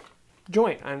nice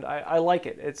joint, and I like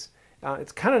it. It's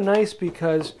kind of nice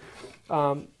because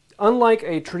unlike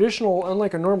a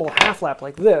normal half lap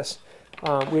like this,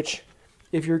 which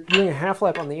if you're doing a half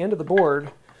lap on the end of the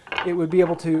board, it would be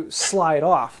able to slide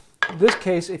off. In this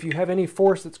case, if you have any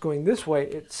force that's going this way,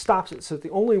 it stops it. So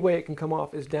the only way it can come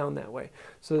off is down that way.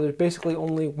 So there's basically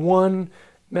only one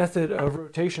method of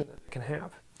rotation that it can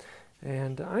have.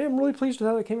 And I am really pleased with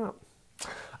how that came out.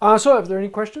 So are there any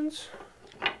questions?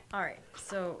 All right,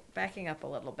 so backing up a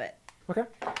little bit. Okay.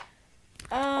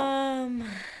 I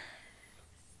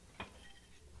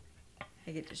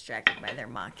get distracted by their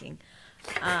mocking.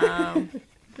 La,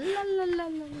 la, la,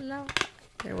 la, la.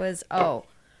 There was,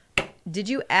 did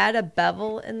you add a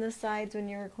bevel in the sides when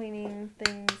you were cleaning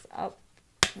things up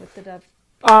with the dove?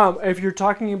 If you're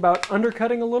talking about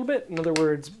undercutting a little bit, in other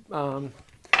words,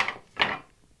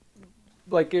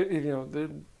 like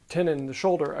the tendon in the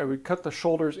shoulder, I would cut the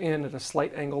shoulders in at a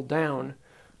slight angle down.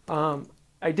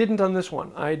 I didn't on this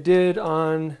one. I did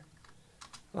on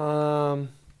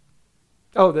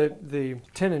Oh, the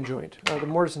tenon joint, the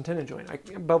mortise and tenon joint. I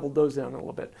bubbled those down a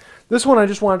little bit. This one I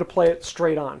just wanted to play it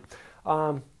straight on.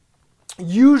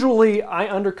 Usually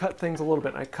I undercut things a little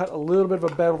bit. I cut a little bit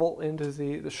of a bevel into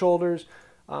the shoulders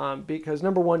because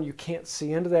number one, you can't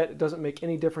see into that. It doesn't make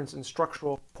any difference in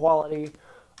structural quality.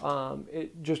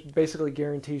 It just basically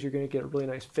guarantees you're going to get a really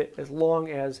nice fit as long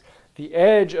as the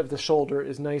edge of the shoulder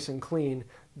is nice and clean.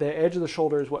 The edge of the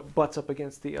shoulder is what butts up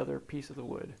against the other piece of the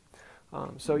wood.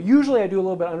 So usually I do a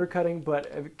little bit of undercutting,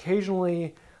 but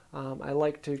occasionally I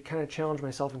like to kind of challenge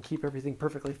myself and keep everything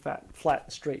perfectly flat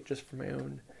and straight just for my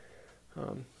own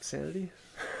sanity.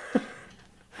 All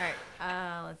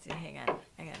right, let's see. Hang on.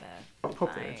 I gotta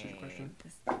Hope that answers your question.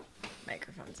 this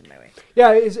microphone's in my way.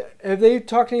 Yeah, have they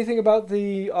talked anything about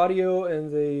the audio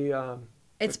and the?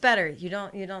 It's better. You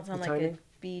don't sound like timing? a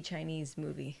B Chinese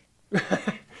movie.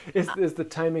 Is the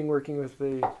timing working with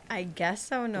the? I guess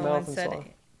so. No Mouth one and said saw.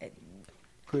 it.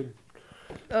 Good.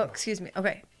 Oh, excuse me.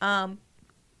 Okay.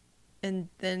 And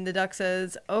then the duck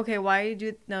says, "Okay, why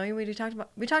do no? We talked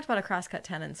about a crosscut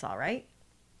tenon saw, right?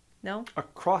 No. A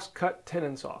cross-cut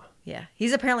tenon saw. Yeah,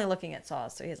 he's apparently looking at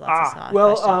saws, so he has lots of saw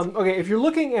Well, questions. okay. If you're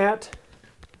looking at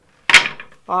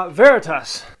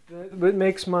Veritas, that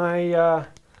makes my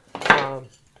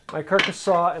my carcass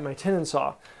saw and my tenon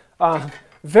saw.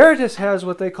 Veritas has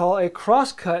what they call a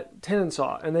cross-cut tenon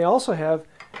saw, and they also have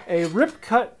a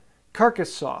rip-cut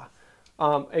carcass saw.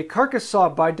 A carcass saw,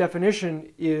 by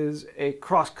definition, is a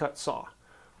cross-cut saw.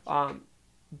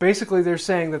 Basically, they're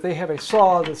saying that they have a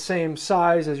saw the same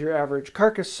size as your average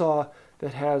carcass saw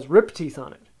that has rip teeth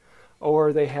on it.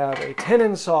 Or they have a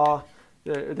tenon saw,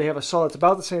 they have a saw that's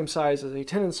about the same size as a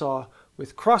tenon saw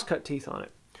with cross-cut teeth on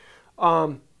it.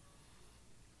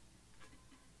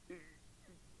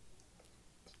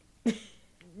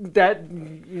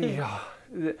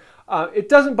 It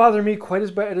doesn't bother me quite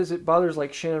as bad as it bothers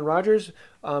like Shannon Rogers,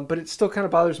 but it still kind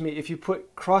of bothers me. If you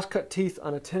put cross-cut teeth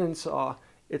on a tenon saw,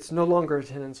 it's no longer a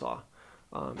tenon saw.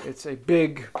 It's a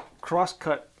big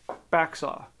cross-cut back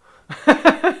saw.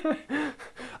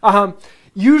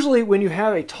 Usually when you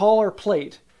have a taller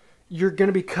plate, you're going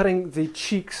to be cutting the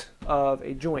cheeks of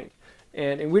a joint,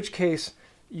 and in which case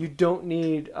you don't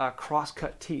need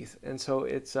cross-cut teeth, and so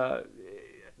it's there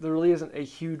really isn't a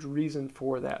huge reason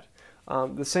for that.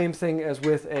 The same thing as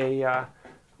with a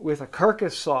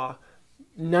carcass saw.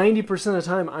 90% of the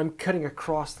time I'm cutting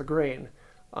across the grain,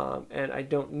 and I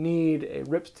don't need a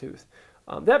rip tooth.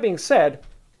 That being said,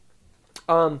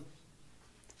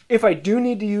 if I do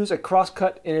need to use a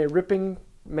crosscut in a ripping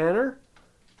manner,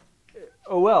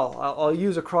 oh well, I'll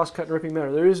use a crosscut in a ripping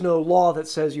manner. There is no law that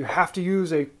says you have to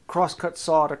use a crosscut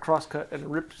saw to crosscut and a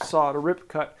rip saw to rip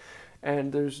cut.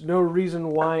 And there's no reason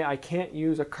why I can't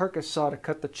use a carcass saw to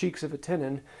cut the cheeks of a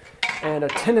tenon and a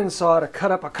tenon saw to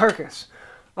cut up a carcass.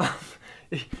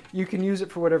 You can use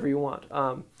it for whatever you want.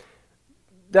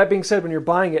 That being said, when you're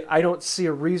buying it, I don't see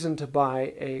a reason to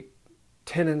buy a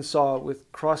tenon saw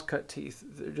with cross-cut teeth.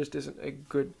 There just isn't a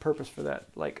good purpose for that.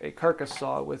 Like a carcass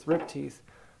saw with rip teeth,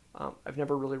 I've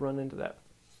never really run into that.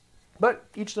 But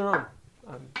each their own.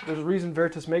 There's a reason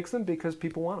Veritas makes them, because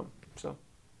people want them. So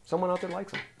someone out there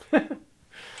likes them.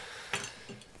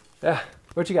 Yeah,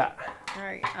 what you got? All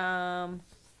right.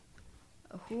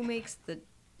 Who makes the?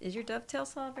 Is your Dovetail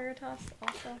saw Veritas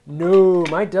also? No,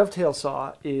 my Dovetail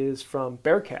saw is from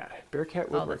Bearcat. Bearcat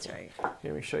Woodworking. Oh, that's right.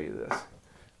 Here, let me show you this.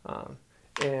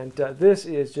 This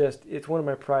is just, it's one of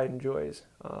my pride and joys.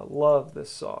 Love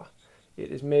this saw. It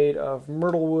is made of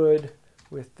myrtle wood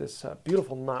with this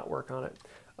beautiful knotwork on it.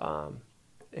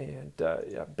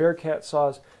 Yeah, Bearcat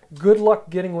saws. Good luck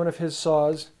getting one of his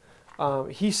saws.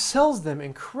 He sells them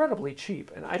incredibly cheap,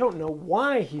 and I don't know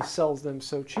why he sells them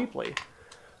so cheaply.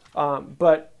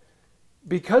 But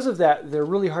because of that, they're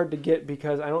really hard to get,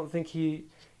 because I don't think he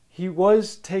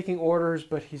was taking orders,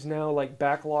 but he's now like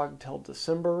backlogged till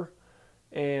December,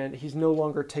 and he's no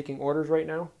longer taking orders right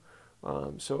now.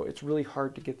 So it's really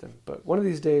hard to get them. But one of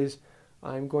these days,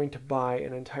 I'm going to buy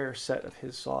an entire set of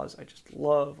his saws. I just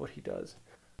love what he does.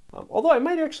 Although I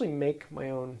might actually make my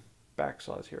own back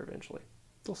saws here eventually.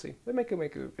 We'll see. They make a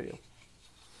good video.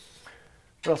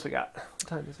 What else we got? What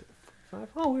time is it? 5?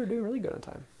 Oh, we were doing really good on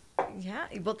time. Yeah,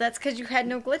 well, that's because you had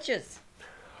no glitches.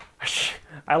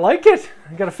 I like it.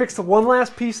 I got to fix the one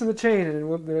last piece in the chain,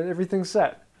 and everything's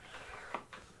set.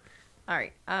 All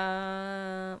right.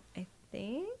 I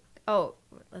think. Oh,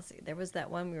 let's see. There was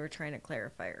that one we were trying to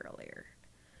clarify earlier.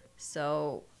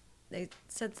 So they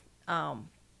said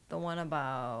the one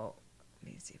about.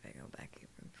 Let me see if I go back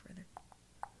even further.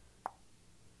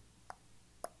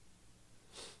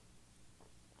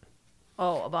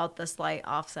 Oh, about the slight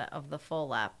offset of the full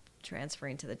lap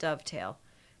transferring to the dovetail.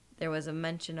 there was a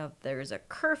mention of there's a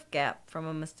kerf gap from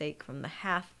a mistake from the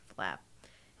half flap.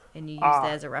 And you use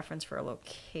that as a reference for a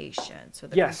location. So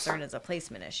the concern is a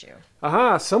placement issue.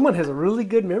 Aha, someone has a really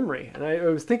good memory. And I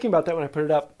was thinking about that when I put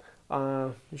it up.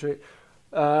 Let me show you.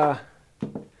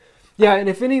 Yeah, and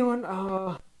if anyone...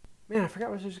 man, I forgot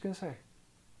what I was just going to say.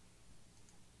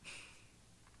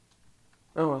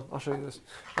 Oh, well, I'll show you this.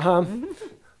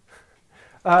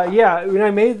 Yeah, when I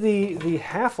made the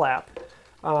half lap,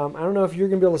 I don't know if you're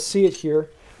going to be able to see it here,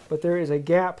 but there is a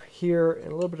gap here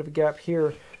and a little bit of a gap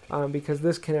here. Because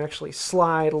this can actually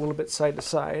slide a little bit side to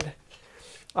side.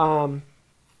 And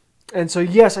so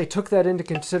yes, I took that into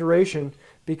consideration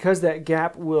because that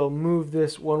gap will move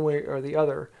this one way or the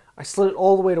other. I slid it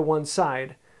all the way to one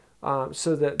side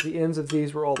so that the ends of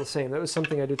these were all the same. That was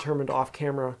something I determined off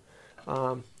camera.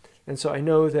 And so I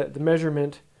know that the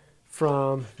measurement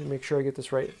from, let me make sure I get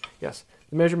this right. Yes,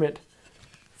 the measurement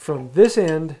from this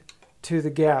end to the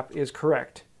gap is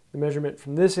correct. The measurement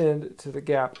from this end to the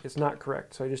gap is not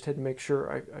correct. So I just had to make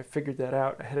sure I figured that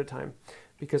out ahead of time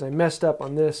because I messed up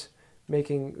on this,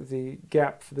 making the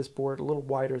gap for this board a little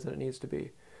wider than it needs to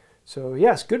be. So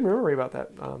yes, good memory about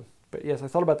that. But yes, I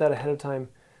thought about that ahead of time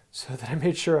so that I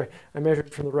made sure I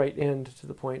measured from the right end to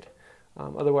the point.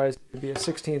 Otherwise, it would be a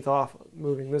 16th off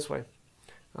moving this way.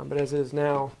 But as it is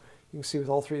now, you can see with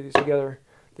all three of these together,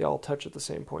 they all touch at the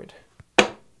same point,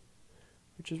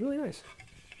 which is really nice.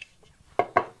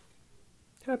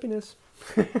 Happiness.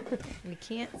 We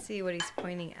can't see what he's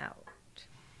pointing out.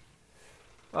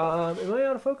 Am I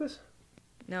out of focus?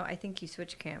 No, I think you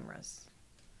switch cameras.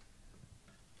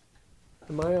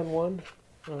 Am I on one?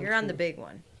 Oh, you're on the big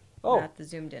one. Oh. Not the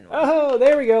zoomed in one. Oh,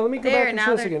 there we go. Let me go back and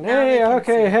show this again. Hey,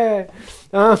 okay, hey.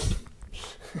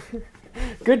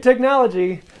 Good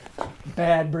technology.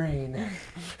 Bad brain.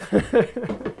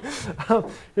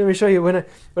 Let me show you. When I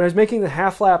was making the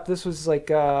half lap, this was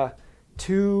like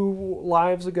 2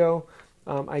 lives ago.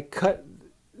 I cut,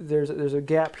 there's a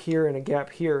gap here and a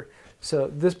gap here. So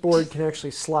this board can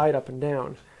actually slide up and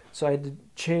down. So I had to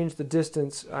change the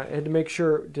distance. I had to make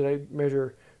sure, did I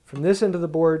measure from this end of the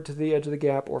board to the edge of the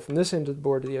gap or from this end of the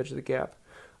board to the edge of the gap?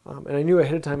 And I knew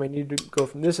ahead of time I needed to go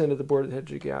from this end of the board to the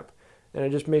edge of the gap. And I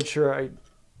just made sure I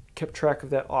kept track of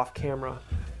that off camera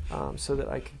so that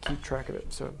I could keep track of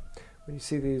it. So when you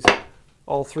see these,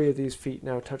 all 3 of these feet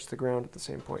now touch the ground at the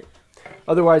same point.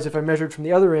 Otherwise, if I measured from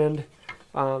the other end,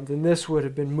 then this would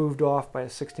have been moved off by a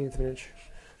 1/16 of an inch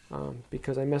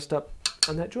because I messed up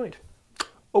on that joint.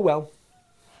 Oh well.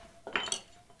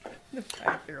 The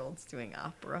 5-year-old's doing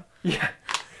opera. Yeah.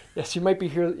 Yes, you might be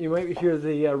hear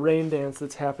the rain dance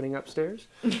that's happening upstairs,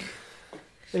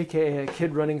 aka a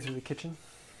kid running through the kitchen.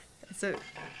 So,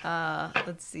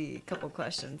 let's see. A couple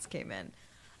questions came in.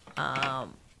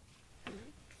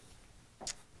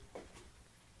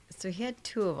 So he had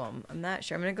 2 of them. I'm not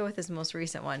sure. I'm gonna go with his most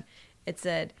recent one. It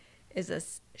said, "Is a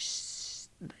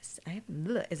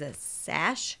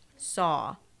sash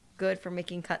saw good for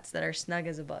making cuts that are snug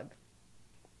as a bug?"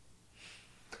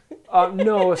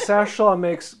 No, a sash saw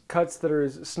makes cuts that are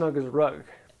as snug as a rug.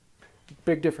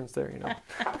 Big difference there, you know.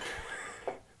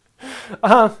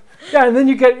 Yeah, and then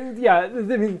you get, I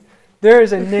mean, there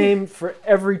is a name for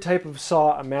every type of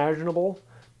saw imaginable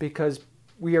because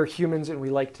we are humans and we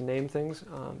like to name things.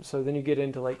 So then you get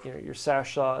into like, you know, your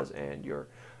sash saws and your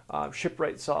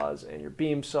shipwright saws and your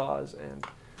beam saws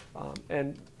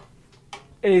and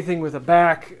anything with a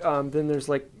back. Then there's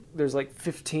like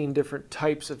 15 different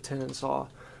types of tenon saw.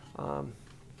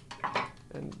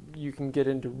 And you can get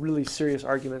into really serious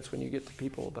arguments when you get to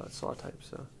people about saw types.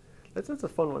 So that's a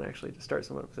fun one actually to start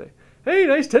someone up and say, "Hey,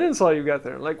 nice tenon saw you got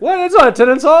there." I'm like, "What? That's not a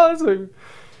tenon saw." That's like,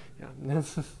 yeah,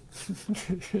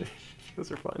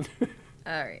 those are fun.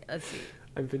 All right, let's see.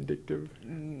 I'm vindictive.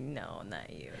 No, not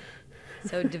you.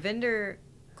 So Devinder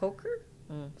Coker?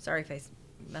 Sorry if I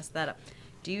messed that up.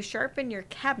 Do you sharpen your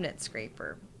cabinet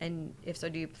scraper? And if so,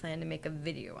 do you plan to make a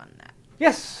video on that?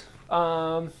 Yes.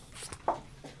 For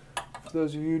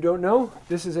those of you who don't know,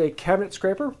 this is a cabinet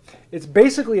scraper. It's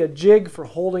basically a jig for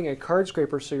holding a card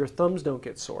scraper so your thumbs don't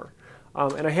get sore.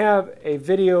 And I have a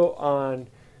video on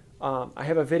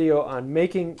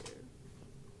making.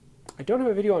 I don't have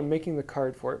a video on making the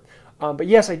card for it, but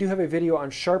yes, I do have a video on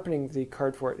sharpening the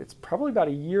card for it. It's probably about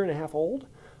 1.5 years old,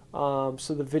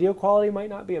 so the video quality might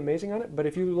not be amazing on it. But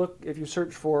if you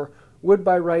search for Wood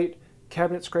by Wright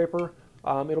cabinet scraper,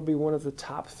 it'll be one of the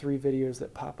top 3 videos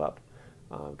that pop up.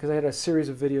 Because I had a series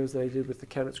of videos that I did with the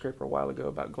cabinet scraper a while ago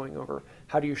about going over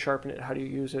how do you sharpen it, how do you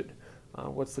use it,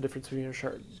 what's the difference between a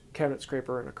cabinet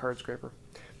scraper and a card scraper.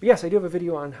 But yes, I do have a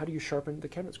video on how do you sharpen the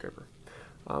cabinet scraper.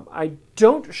 I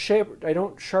don't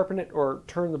sharpen it or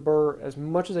turn the burr as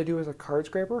much as I do with a card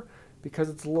scraper because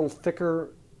it's a little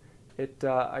thicker.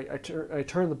 I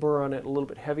turn the burr on it a little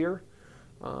bit heavier,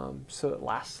 so it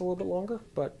lasts a little bit longer.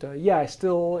 But yeah, I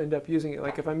still end up using it.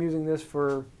 Like if I'm using this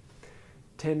for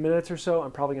 10 minutes or so,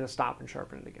 I'm probably going to stop and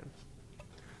sharpen it again.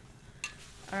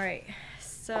 All right,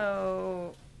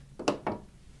 so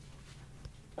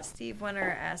Steve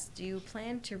Winter asked, do you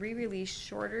plan to re-release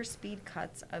shorter speed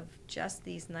cuts of just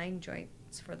these 9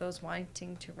 joints for those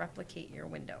wanting to replicate your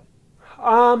window?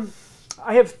 I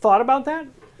have thought about that,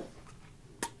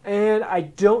 and I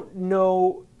don't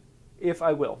know if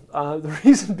I will. The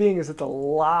reason being is it's a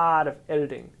lot of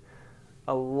editing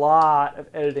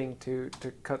to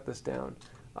cut this down,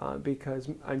 because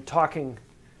I'm talking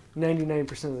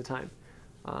 99% of the time,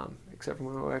 except for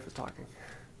when my wife is talking.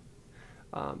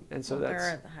 And so well, that's...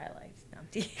 there are the highlights. No,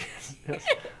 yes.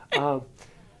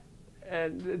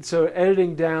 And so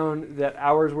editing down that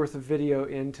hour's worth of video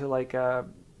into like a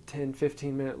 10,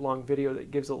 15 minute long video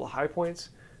that gives all the high points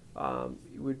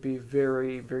would be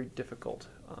very, very difficult.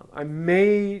 I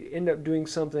may end up doing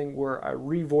something where I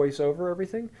re-voice over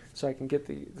everything so I can get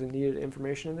the needed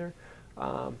information in there.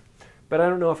 But I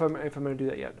don't know if I'm going to do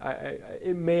that yet.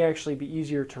 It may actually be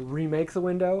easier to remake the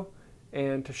window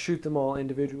and to shoot them all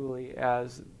individually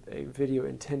as a video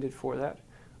intended for that.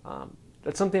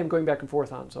 That's something I'm going back and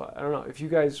forth on, so I don't know. If you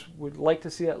guys would like to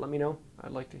see that, let me know.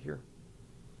 I'd like to hear.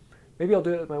 Maybe I'll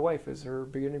do it with my wife as her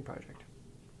beginning project.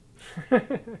 All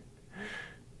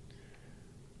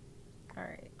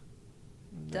right.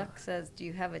 Duck says, do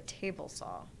you have a table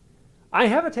saw? I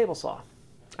have a table saw.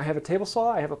 I have a table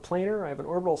saw, I have a planer, I have an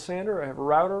orbital sander, I have a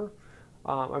router.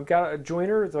 I've got a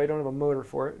joiner, though I don't have a motor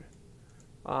for it.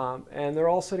 And they're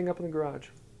all sitting up in the garage.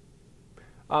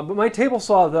 But my table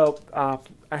saw, though,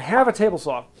 I have a table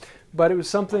saw, but it was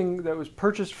something that was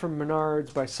purchased from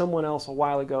Menards by someone else a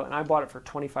while ago, and I bought it for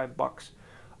 25 bucks.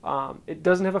 It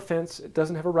doesn't have a fence, it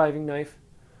doesn't have a riving knife.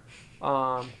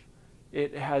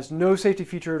 It has no safety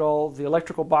feature at all. The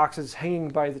electrical box is hanging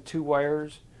by the 2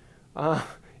 wires.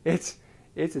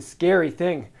 It's a scary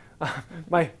thing.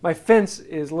 My fence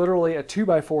is literally a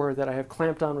 2x4 that I have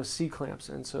clamped on with C-clamps,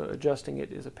 and so adjusting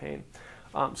it is a pain.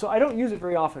 So I don't use it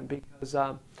very often because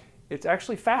it's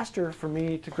actually faster for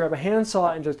me to grab a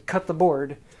handsaw and just cut the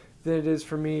board than it is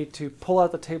for me to pull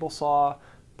out the table saw,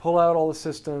 pull out all the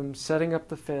systems, setting up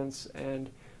the fence, and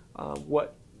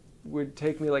what would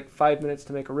take me like 5 minutes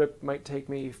to make a rip might take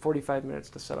me 45 minutes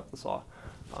to set up the saw.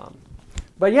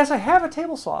 But yes, I have a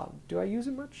table saw. Do I use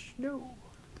it much? No.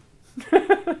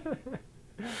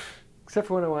 Except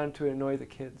for when I wanted to annoy the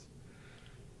kids.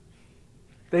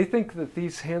 They think that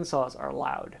these handsaws are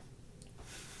loud.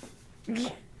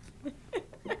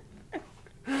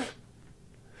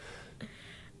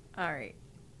 All right.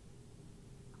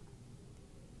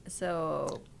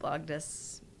 So,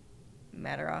 Bogdas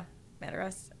Madaras,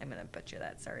 I'm going to butcher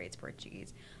that. Sorry, it's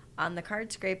Portuguese. On the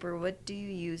card scraper, what do you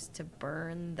use to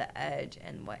burn the edge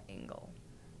and what angle?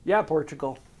 Yeah,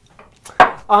 Portugal.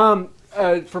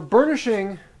 For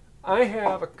burnishing, I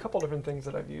have a couple different things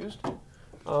that I've used.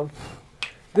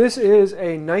 This is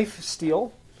a knife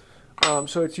steel,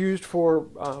 so it's used for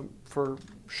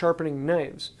sharpening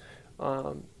knives.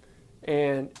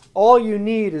 And all you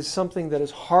need is something that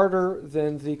is harder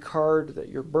than the card that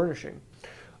you're burnishing.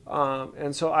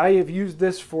 And so I have used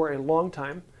this for a long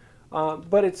time,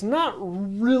 but it's not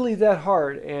really that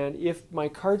hard. And if my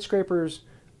card scrapers,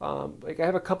 like I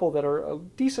have a couple that are a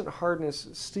decent hardness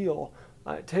steel,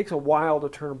 it takes a while to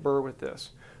turn a burr with this.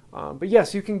 But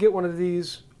yes, you can get one of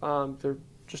these. They're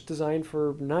just designed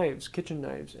for knives, kitchen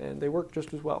knives, and they work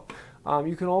just as well.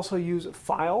 You can also use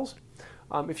files.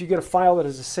 If you get a file that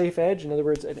has a safe edge, in other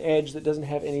words, an edge that doesn't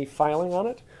have any filing on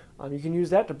it, you can use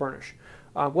that to burnish.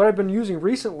 What I've been using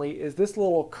recently is this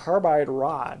little carbide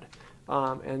rod,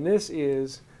 and this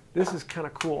is kind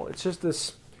of cool. It's just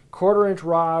this 1/4 inch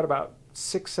rod, about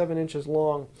 6-7 inches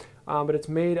long, but it's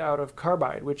made out of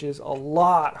carbide, which is a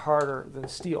lot harder than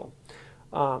steel.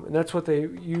 And that's what they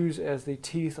use as the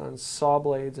teeth on saw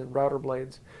blades and router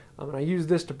blades. And I use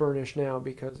this to burnish now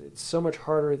because it's so much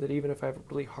harder that even if I have a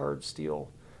really hard steel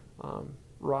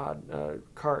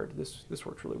card, this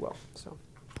works really well. So,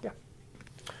 yeah.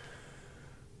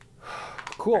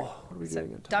 Cool. What are we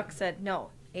doing? Duck said,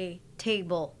 no, a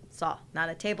table saw, not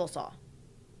a table saw.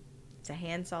 It's a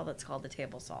hand saw that's called a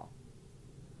table saw.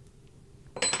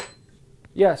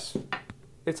 Yes,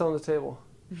 it's on the table.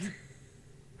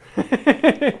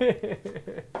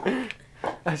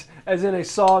 As in a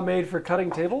saw made for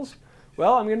cutting tables?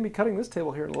 Well, I'm going to be cutting this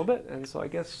table here in a little bit, and so I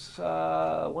guess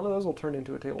one of those will turn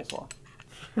into a table saw.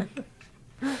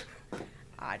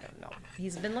 I don't know.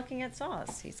 He's been looking at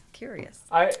saws. He's curious.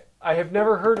 I have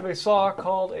never heard of a saw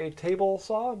called a table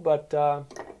saw, but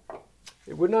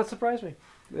it would not surprise me.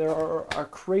 There are a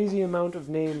crazy amount of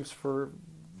names for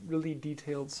really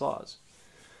detailed saws.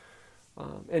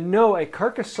 And no, a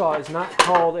carcass saw is not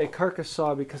called a carcass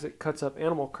saw because it cuts up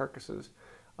animal carcasses.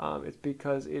 It's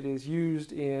because it is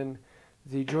used in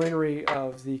the joinery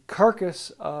of the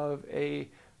carcass of a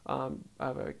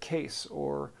case,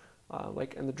 or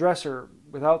like in the dresser,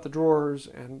 without the drawers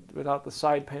and without the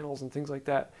side panels and things like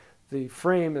that. The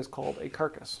frame is called a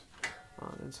carcass.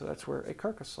 And so that's where a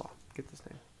carcass saw gets this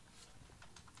name.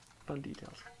 Fun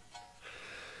details.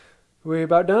 We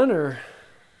about done, or?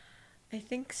 I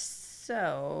think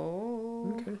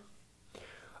so. Okay.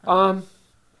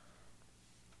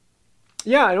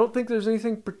 Yeah, I don't think there's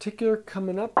anything particular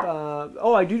coming up.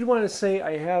 Oh, I do want to say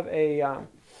I have a.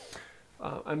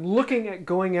 I'm looking at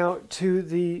going out to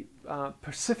the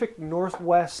Pacific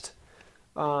Northwest.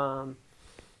 Oh,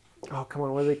 come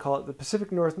on, what do they call it? The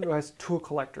Pacific Northwest Tool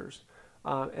Collectors.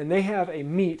 And they have a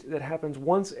meet that happens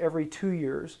once every 2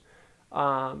 years.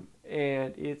 And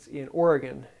it's in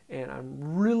Oregon. And I'm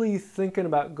really thinking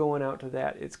about going out to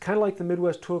that. It's kind of like the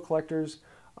Midwest Tool Collectors,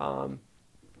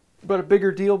 but a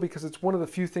bigger deal because it's one of the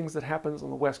few things that happens on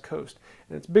the West Coast.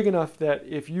 And it's big enough that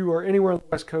if you are anywhere on the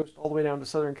West Coast, all the way down to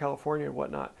Southern California and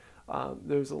whatnot,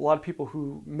 there's a lot of people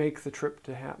who make the trip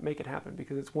to make it happen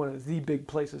because it's one of the big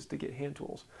places to get hand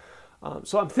tools.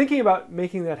 So I'm thinking about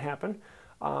making that happen.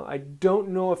 I don't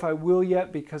know if I will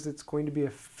yet because it's going to be a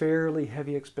fairly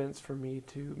heavy expense for me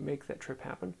to make that trip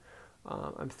happen.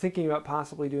 I'm thinking about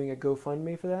possibly doing a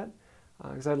GoFundMe for that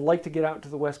because I'd like to get out to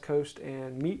the West Coast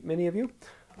and meet many of you.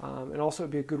 And also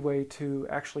it'd be a good way to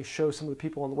actually show some of the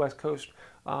people on the West Coast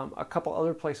a couple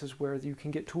other places where you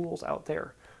can get tools out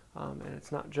there. And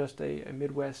it's not just a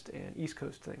Midwest and East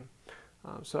Coast thing.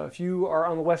 So if you are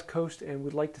on the West Coast and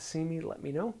would like to see me, let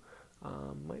me know.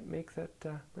 Might make that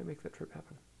trip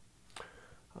happen.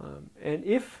 And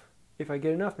if I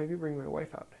get enough, maybe bring my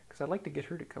wife out because I'd like to get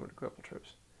her to come on a couple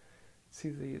trips. See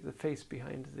the face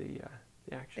behind the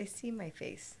action. They see my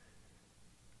face.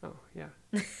 Oh yeah.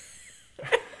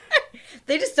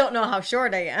 They just don't know how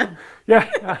short I am.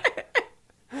 Yeah.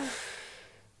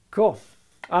 Cool.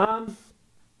 Well,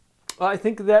 I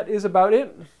think that is about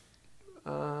it.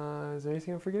 Is there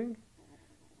anything I'm forgetting?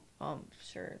 I'm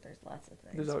sure there's lots of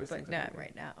things. There's always but things not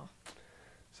right now.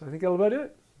 So I think that'll about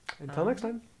it. Until next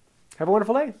time. Have a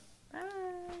wonderful day.